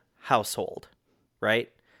Lutheran household,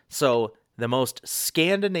 right? So the most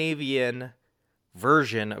Scandinavian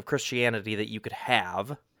version of Christianity that you could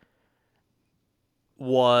have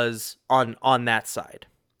was on that side,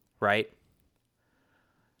 right?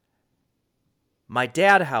 My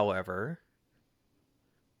dad, however,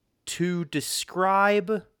 to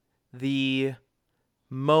describe the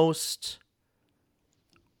most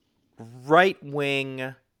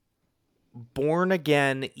right-wing,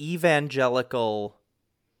 born-again, evangelical,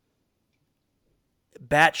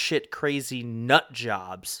 batshit crazy nut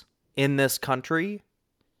jobs in this country,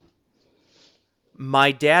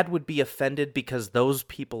 my dad would be offended because those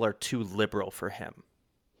people are too liberal for him,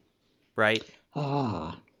 right?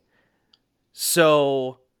 Ah.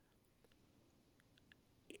 So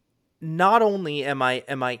not only am I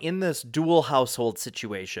in this dual household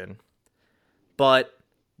situation, but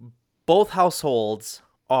both households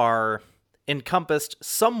are encompassed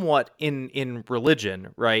somewhat in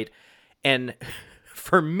religion, right? And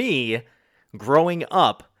for me, growing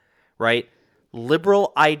up, right,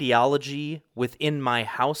 liberal ideology within my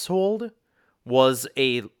household was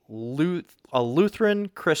a Lutheran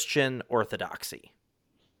Christian orthodoxy,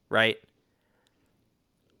 right?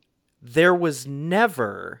 There was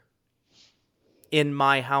never in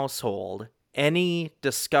my household any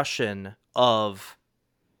discussion of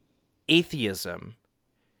atheism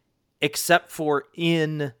except for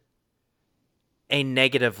in a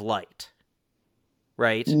negative light,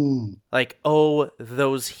 right? Like, oh,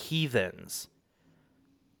 those heathens,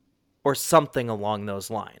 or something along those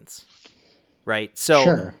lines, right? So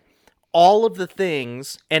Sure. all of the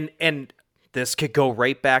things, and this could go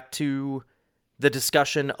right back to the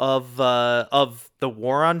discussion of the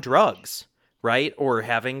war on drugs, right? Or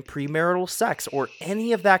having premarital sex, or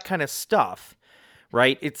any of that kind of stuff,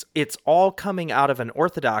 right? It's all coming out of an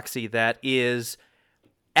orthodoxy that is,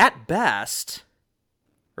 at best,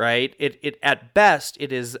 right? It at best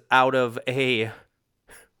it is out of a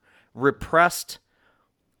repressed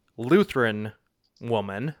Lutheran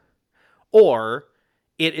woman, or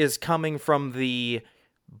it is coming from the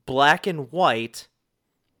black and white,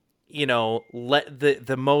 let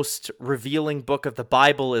the most revealing book of the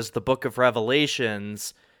Bible is the book of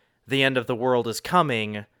Revelations, the end of the world is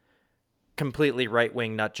coming, completely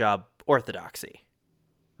right-wing nutjob orthodoxy,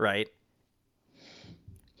 right?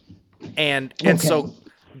 And so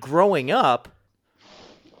growing up,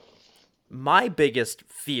 my biggest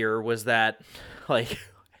fear was that, like,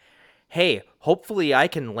 hey, hopefully I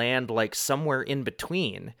can land like somewhere in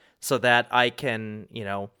between so that I can,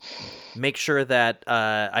 make sure that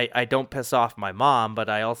I don't piss off my mom, but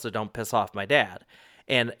I also don't piss off my dad.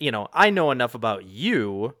 And, I know enough about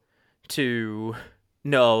you to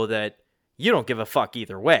know that you don't give a fuck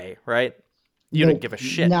either way, right? You don't Nope, give a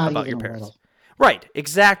shit not about even your a parents. little. Right,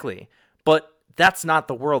 exactly. But that's not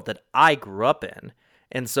the world that I grew up in.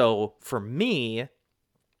 And so for me,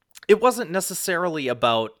 it wasn't necessarily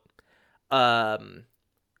about um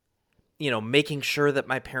making sure that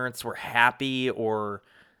my parents were happy or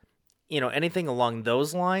anything along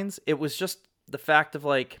those lines. It was just the fact of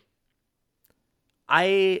like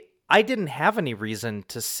I didn't have any reason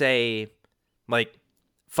to say like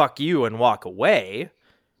fuck you and walk away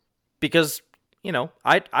because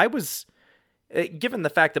I was given the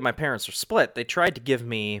fact that my parents are split, they tried to give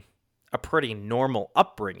me a pretty normal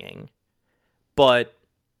upbringing, but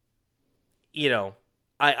you know,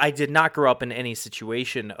 I did not grow up in any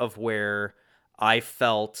situation of where I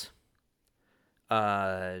felt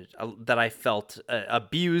that I felt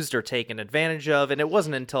abused or taken advantage of, and it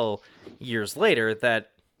wasn't until years later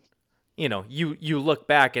that you look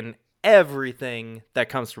back and everything that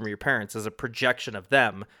comes from your parents is a projection of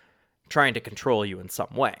them trying to control you in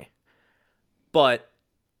some way. But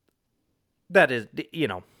that is,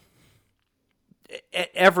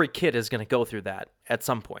 every kid is going to go through that at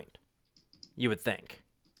some point, you would think.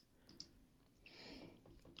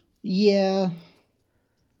 Yeah.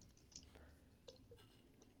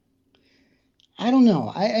 I don't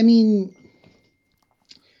know. I mean,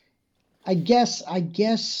 I guess,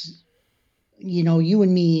 you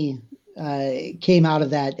and me came out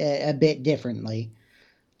of that a bit differently.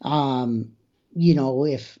 Um,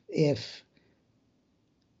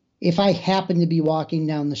 if I happen to be walking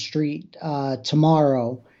down the street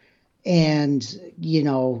tomorrow and,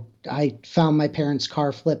 I found my parents'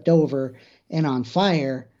 car flipped over and on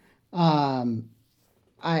fire, um,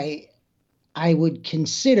 I I would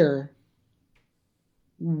consider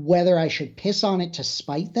whether I should piss on it to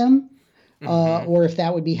spite them, Mm-hmm. or if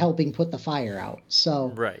that would be helping put the fire out.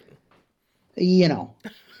 So, Right. you know,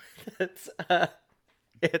 it's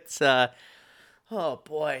it's oh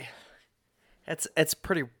boy. It's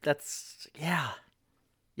pretty yeah,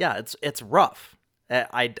 it's rough.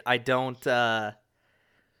 I don't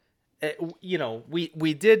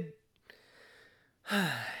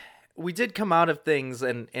we did come out of things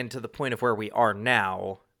and to the point of where we are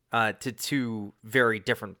now, to two very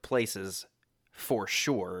different places for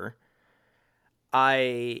sure.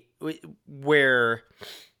 Where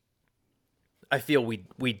I feel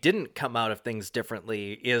we didn't come out of things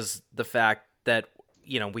differently is the fact that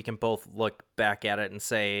we can both look back at it and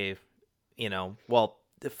say, well,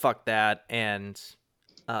 fuck that, and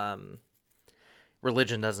um,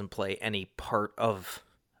 religion doesn't play any part of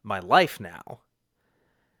my life now.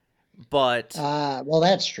 But well,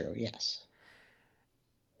 that's true. Yes.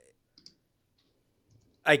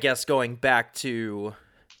 I guess going back to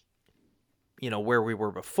where we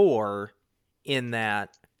were before, in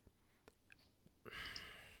that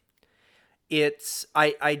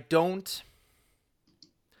I don't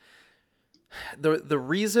the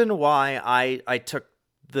reason why I took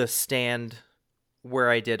the stand where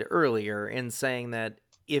I did earlier in saying that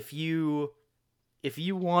if you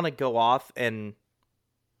want to go off and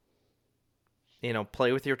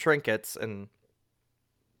play with your trinkets and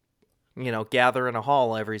gather in a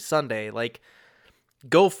hall every Sunday, like,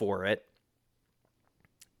 go for it,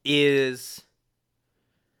 is,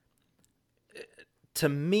 to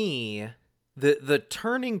me, the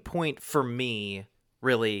turning point for me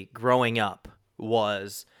really growing up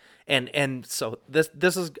was, and so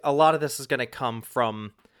this is a lot of this is going to come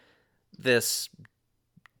from this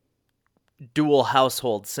dual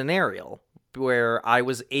household scenario where I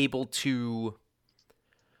was able to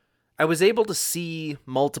see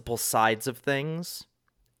multiple sides of things,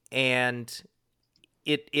 and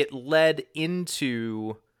it led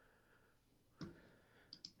into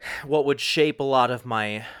what would shape a lot of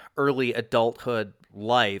my early adulthood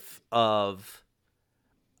life of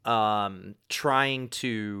trying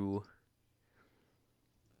to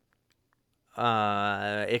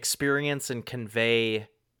experience and convey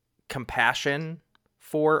compassion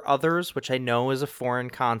for others, which I know is a foreign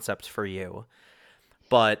concept for you.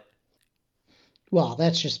 But Well,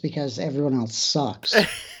 that's just because everyone else sucks.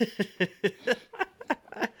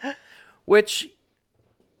 which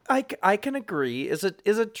I can agree is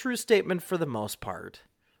a true statement for the most part.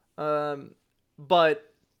 But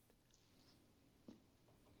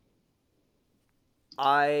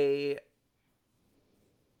I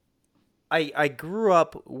I grew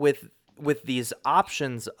up with these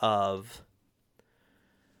options of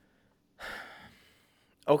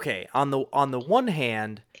okay, on the one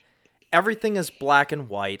hand, everything is black and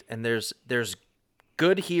white, and there's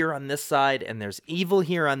good here on this side and there's evil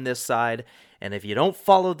here on this side, and if you don't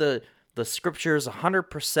follow the scriptures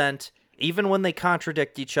 100%, even when they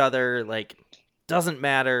contradict each other, like, doesn't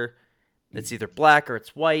matter. It's either black or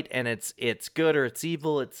it's white, and it's good or it's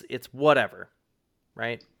evil. It's whatever,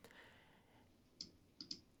 right?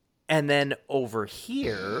 And then over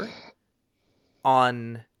here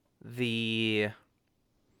on the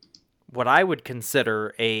what I would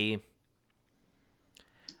consider a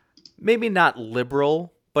maybe not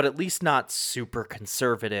liberal, but at least not super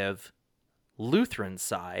conservative Lutheran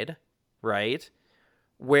side, right?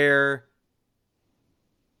 Where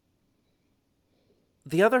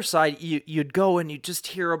the other side, you'd go and you'd just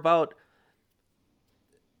hear about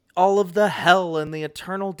all of the hell and the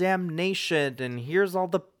eternal damnation, and here's all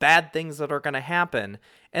the bad things that are going to happen.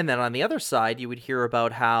 And then on the other side, you would hear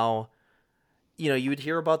about how, you would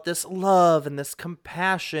hear about this love and this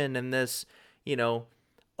compassion and this,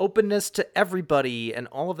 openness to everybody and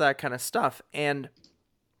all of that kind of stuff. And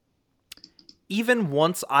even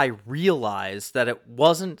once I realized that it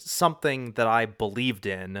wasn't something that I believed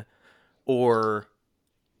in or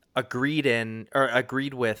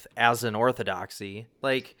agreed with as an orthodoxy,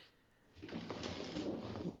 like,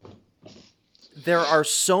 there are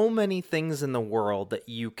so many things in the world that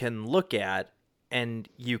you can look at and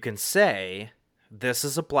you can say, this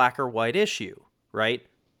is a black or white issue, right?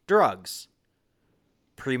 Drugs,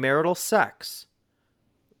 premarital sex,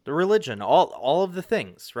 the religion, all of the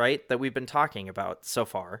things, right, that we've been talking about so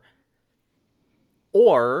far.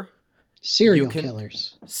 Or serial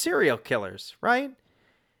killers, right?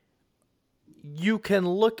 You can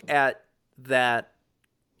look at that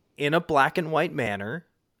in a black and white manner,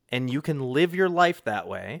 and you can live your life that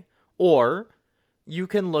way, or you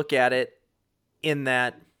can look at it in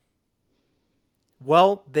that,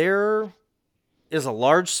 well, there is a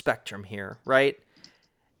large spectrum here, right?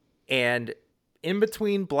 And in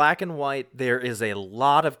between black and white, there is a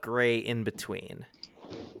lot of gray in between,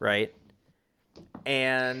 right?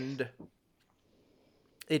 And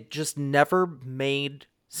it just never made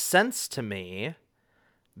sense to me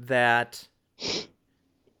that,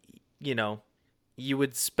 you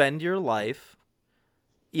would spend your life,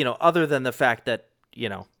 other than the fact that,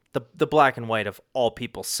 the black and white of all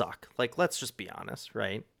people suck. Like, let's just be honest,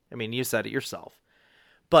 right? I mean, you said it yourself.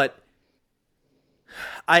 But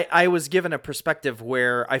I was given a perspective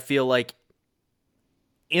where I feel like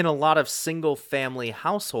in a lot of single family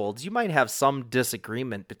households, you might have some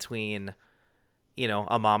disagreement between,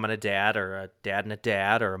 a mom and a dad, or a dad and a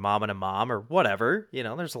dad, or a mom and a mom, or whatever.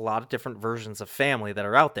 There's a lot of different versions of family that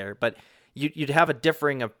are out there, but you'd have a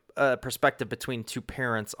differing perspective between two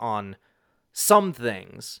parents on some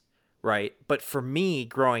things, right? But for me,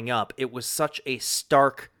 growing up, it was such a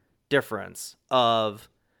stark difference of,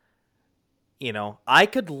 I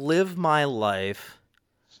could live my life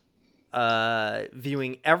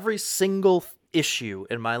viewing every single issue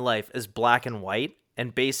in my life as black and white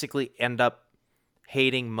and basically end up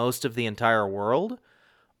hating most of the entire world,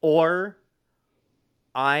 or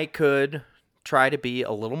I could try to be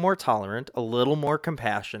a little more tolerant, a little more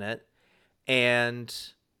compassionate, and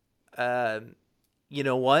you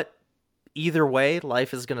know what? Either way,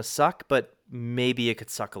 life is going to suck, but maybe it could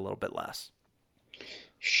suck a little bit less.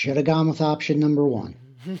 Should have gone with option number one.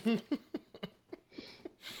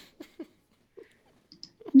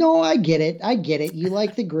 No, I get it. You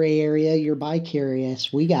like the gray area. You're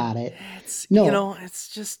bi-curious. We got it. It's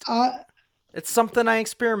just it's something I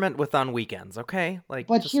experiment with on weekends. Okay, like,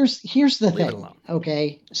 but here's the thing.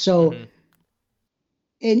 Okay, so,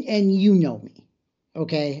 and you know me.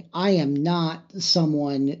 Okay, I am not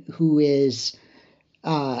someone who is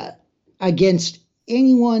against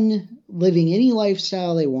anyone living any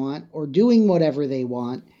lifestyle they want or doing whatever they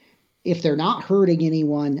want. If they're not hurting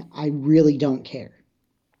anyone, I really don't care.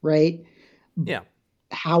 Right? Yeah.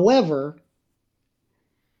 However,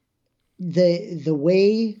 the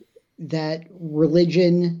way that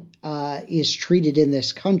religion is treated in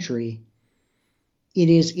this country, it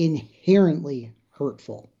is inherently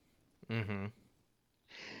hurtful. Mm-hmm.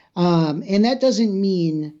 And that doesn't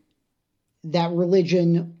mean that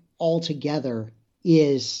religion altogether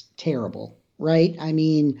is terrible, right? I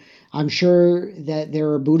mean, I'm sure that there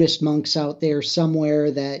are Buddhist monks out there somewhere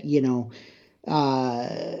that,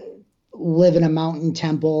 live in a mountain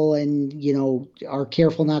temple and, are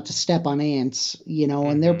careful not to step on ants,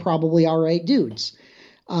 and they're probably all right dudes.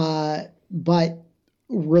 But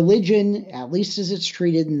religion, at least as it's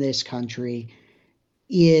treated in this country,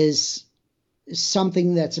 is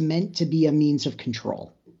something that's meant to be a means of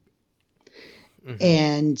control. Mm-hmm.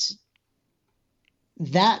 And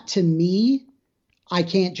that to me, I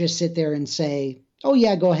can't just sit there and say, oh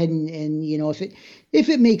yeah, go ahead and if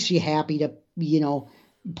it makes you happy to,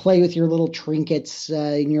 play with your little trinkets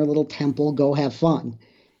in your little temple, go have fun.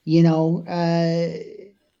 You know,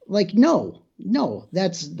 like no,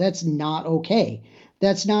 that's not okay.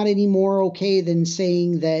 That's not any more okay than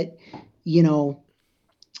saying that, you know,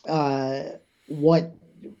 uh, what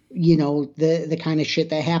the kind of shit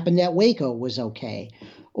that happened at Waco was okay,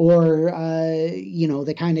 or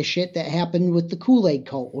the kind of shit that happened with the Kool-Aid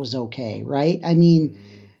cult was okay, right? I mean,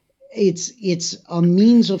 it's a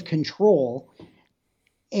means of control,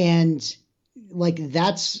 and like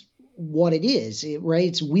that's what it is, right?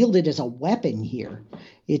 It's wielded as a weapon here.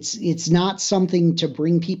 It's not something to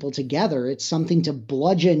bring people together. It's something to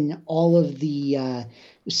bludgeon all of the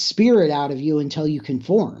spirit out of you until you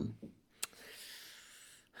conform.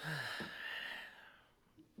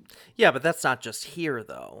 Yeah, but that's not just here,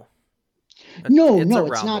 though. No, It's no,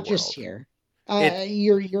 it's around the not just world. here. It.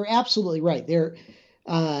 You're absolutely right.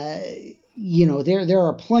 Uh, there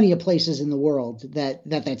are plenty of places in the world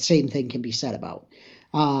that same thing can be said about.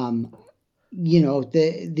 Um,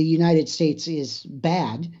 the United States is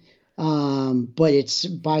bad, but it's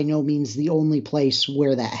by no means the only place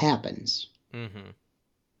where that happens. Mm-hmm.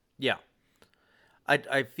 Yeah,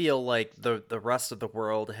 I feel like the rest of the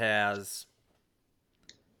world has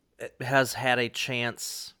had a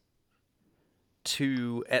chance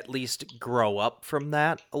to at least grow up from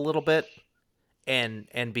that a little bit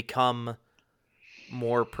and become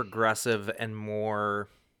more progressive and more,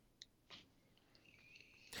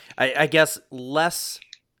 I guess, less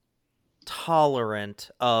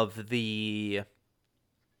tolerant of the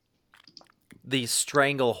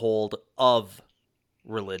stranglehold of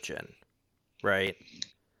religion, right?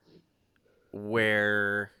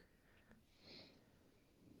 Where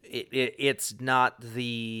it's not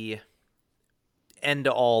the end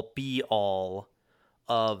all be all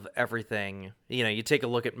of everything. You know, you take a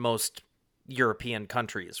look at most European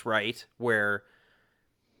countries, right? Where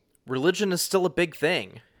religion is still a big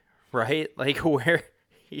thing, right? Like where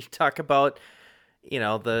you talk about,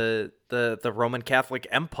 the Roman Catholic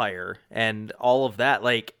Empire and all of that,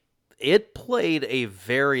 like it played a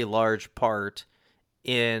very large part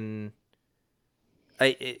in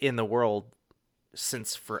in the world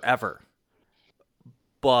since forever.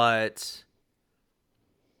 But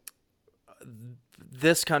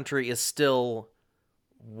this country is still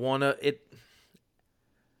one of it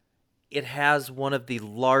it has one of the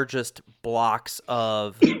largest blocks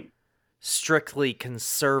of strictly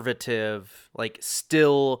conservative, like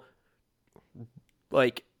still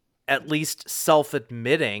like at least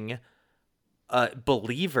self-admitting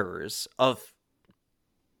believers of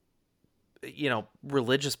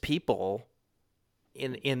religious people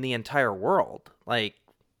in the entire world. Like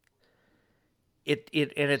it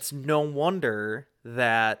and it's no wonder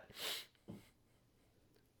that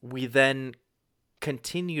we then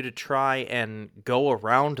continue to try and go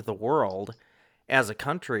around the world as a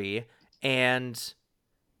country and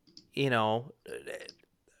you know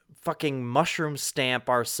fucking mushroom stamp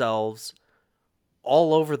ourselves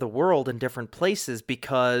all over the world in different places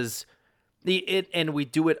because and we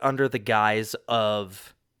do it under the guise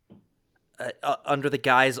of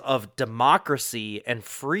democracy and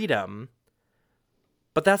freedom,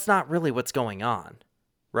 but that's not really what's going on,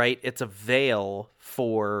 right? It's a veil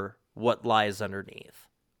for what lies underneath.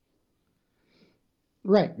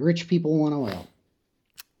 Right. Rich people want oil.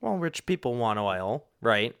 Well, rich people want oil,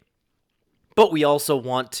 right? But we also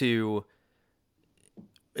we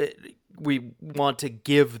want to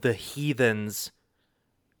give the heathens,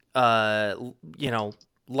 uh,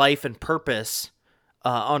 life and purpose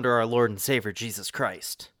under our Lord and Savior Jesus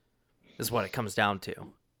Christ, is what it comes down to.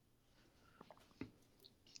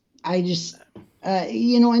 I just,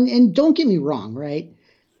 and don't get me wrong, right?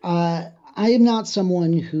 I am not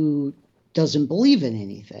someone who doesn't believe in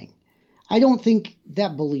anything. I don't think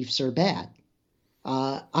that beliefs are bad.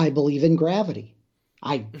 I believe in gravity.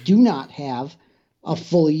 I do not have a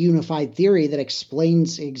fully unified theory that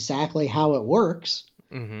explains exactly how it works.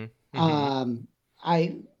 Mm-hmm. Mm-hmm.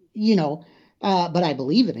 But I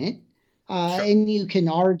believe in it. Sure. And you can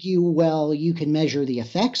argue, well, you can measure the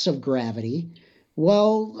effects of gravity.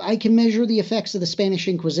 Well, I can measure the effects of the Spanish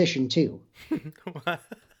Inquisition too.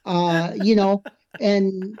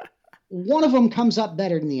 And one of them comes up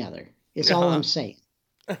better than the other. Is all I'm saying.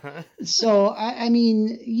 So, I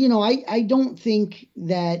mean, I don't think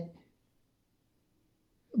that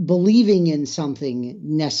believing in something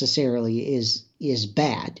necessarily is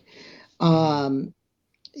bad.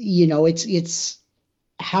 It's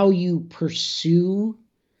how you pursue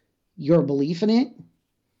your belief in it.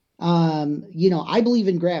 I believe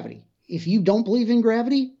in gravity. If you don't believe in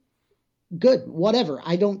gravity, good, whatever.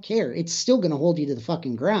 I don't care. It's still going to hold you to the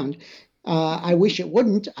fucking ground. I wish it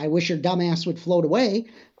wouldn't. I wish your dumbass would float away.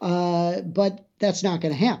 But that's not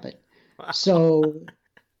going to happen. So,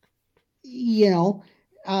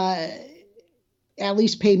 at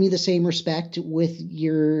least pay me the same respect with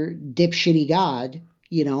your dipshitty God,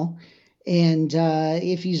 and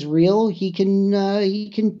if he's real, he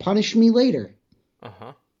can punish me later.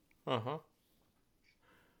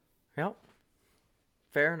 Yep.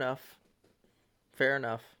 Fair enough.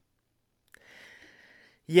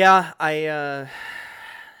 Yeah, I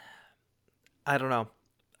don't know.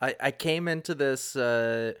 I came into this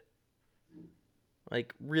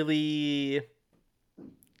really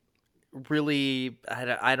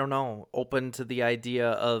I don't know, open to the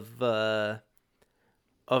idea of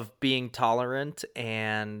being tolerant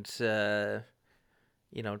and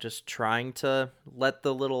just trying to let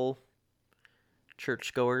the little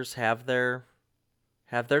churchgoers have their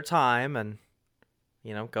time and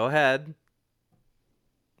go ahead,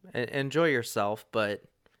 enjoy yourself. But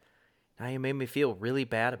now you made me feel really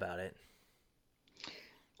bad about it.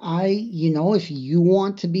 If you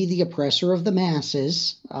want to be the oppressor of the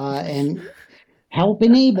masses and help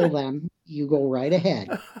enable them, you go right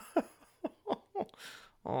ahead.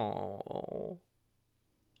 Oh.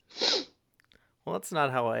 Well, that's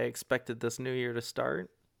not how I expected this new year to start.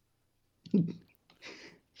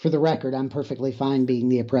 For the record, I'm perfectly fine being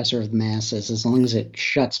the oppressor of the masses as long as it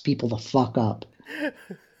shuts people the fuck up.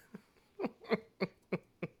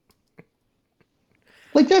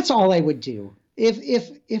 Like, that's all I would do.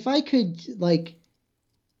 If I could,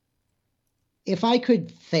 if I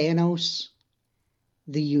could Thanos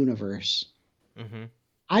the universe,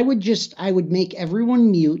 I would make everyone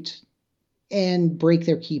mute and break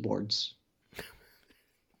their keyboards.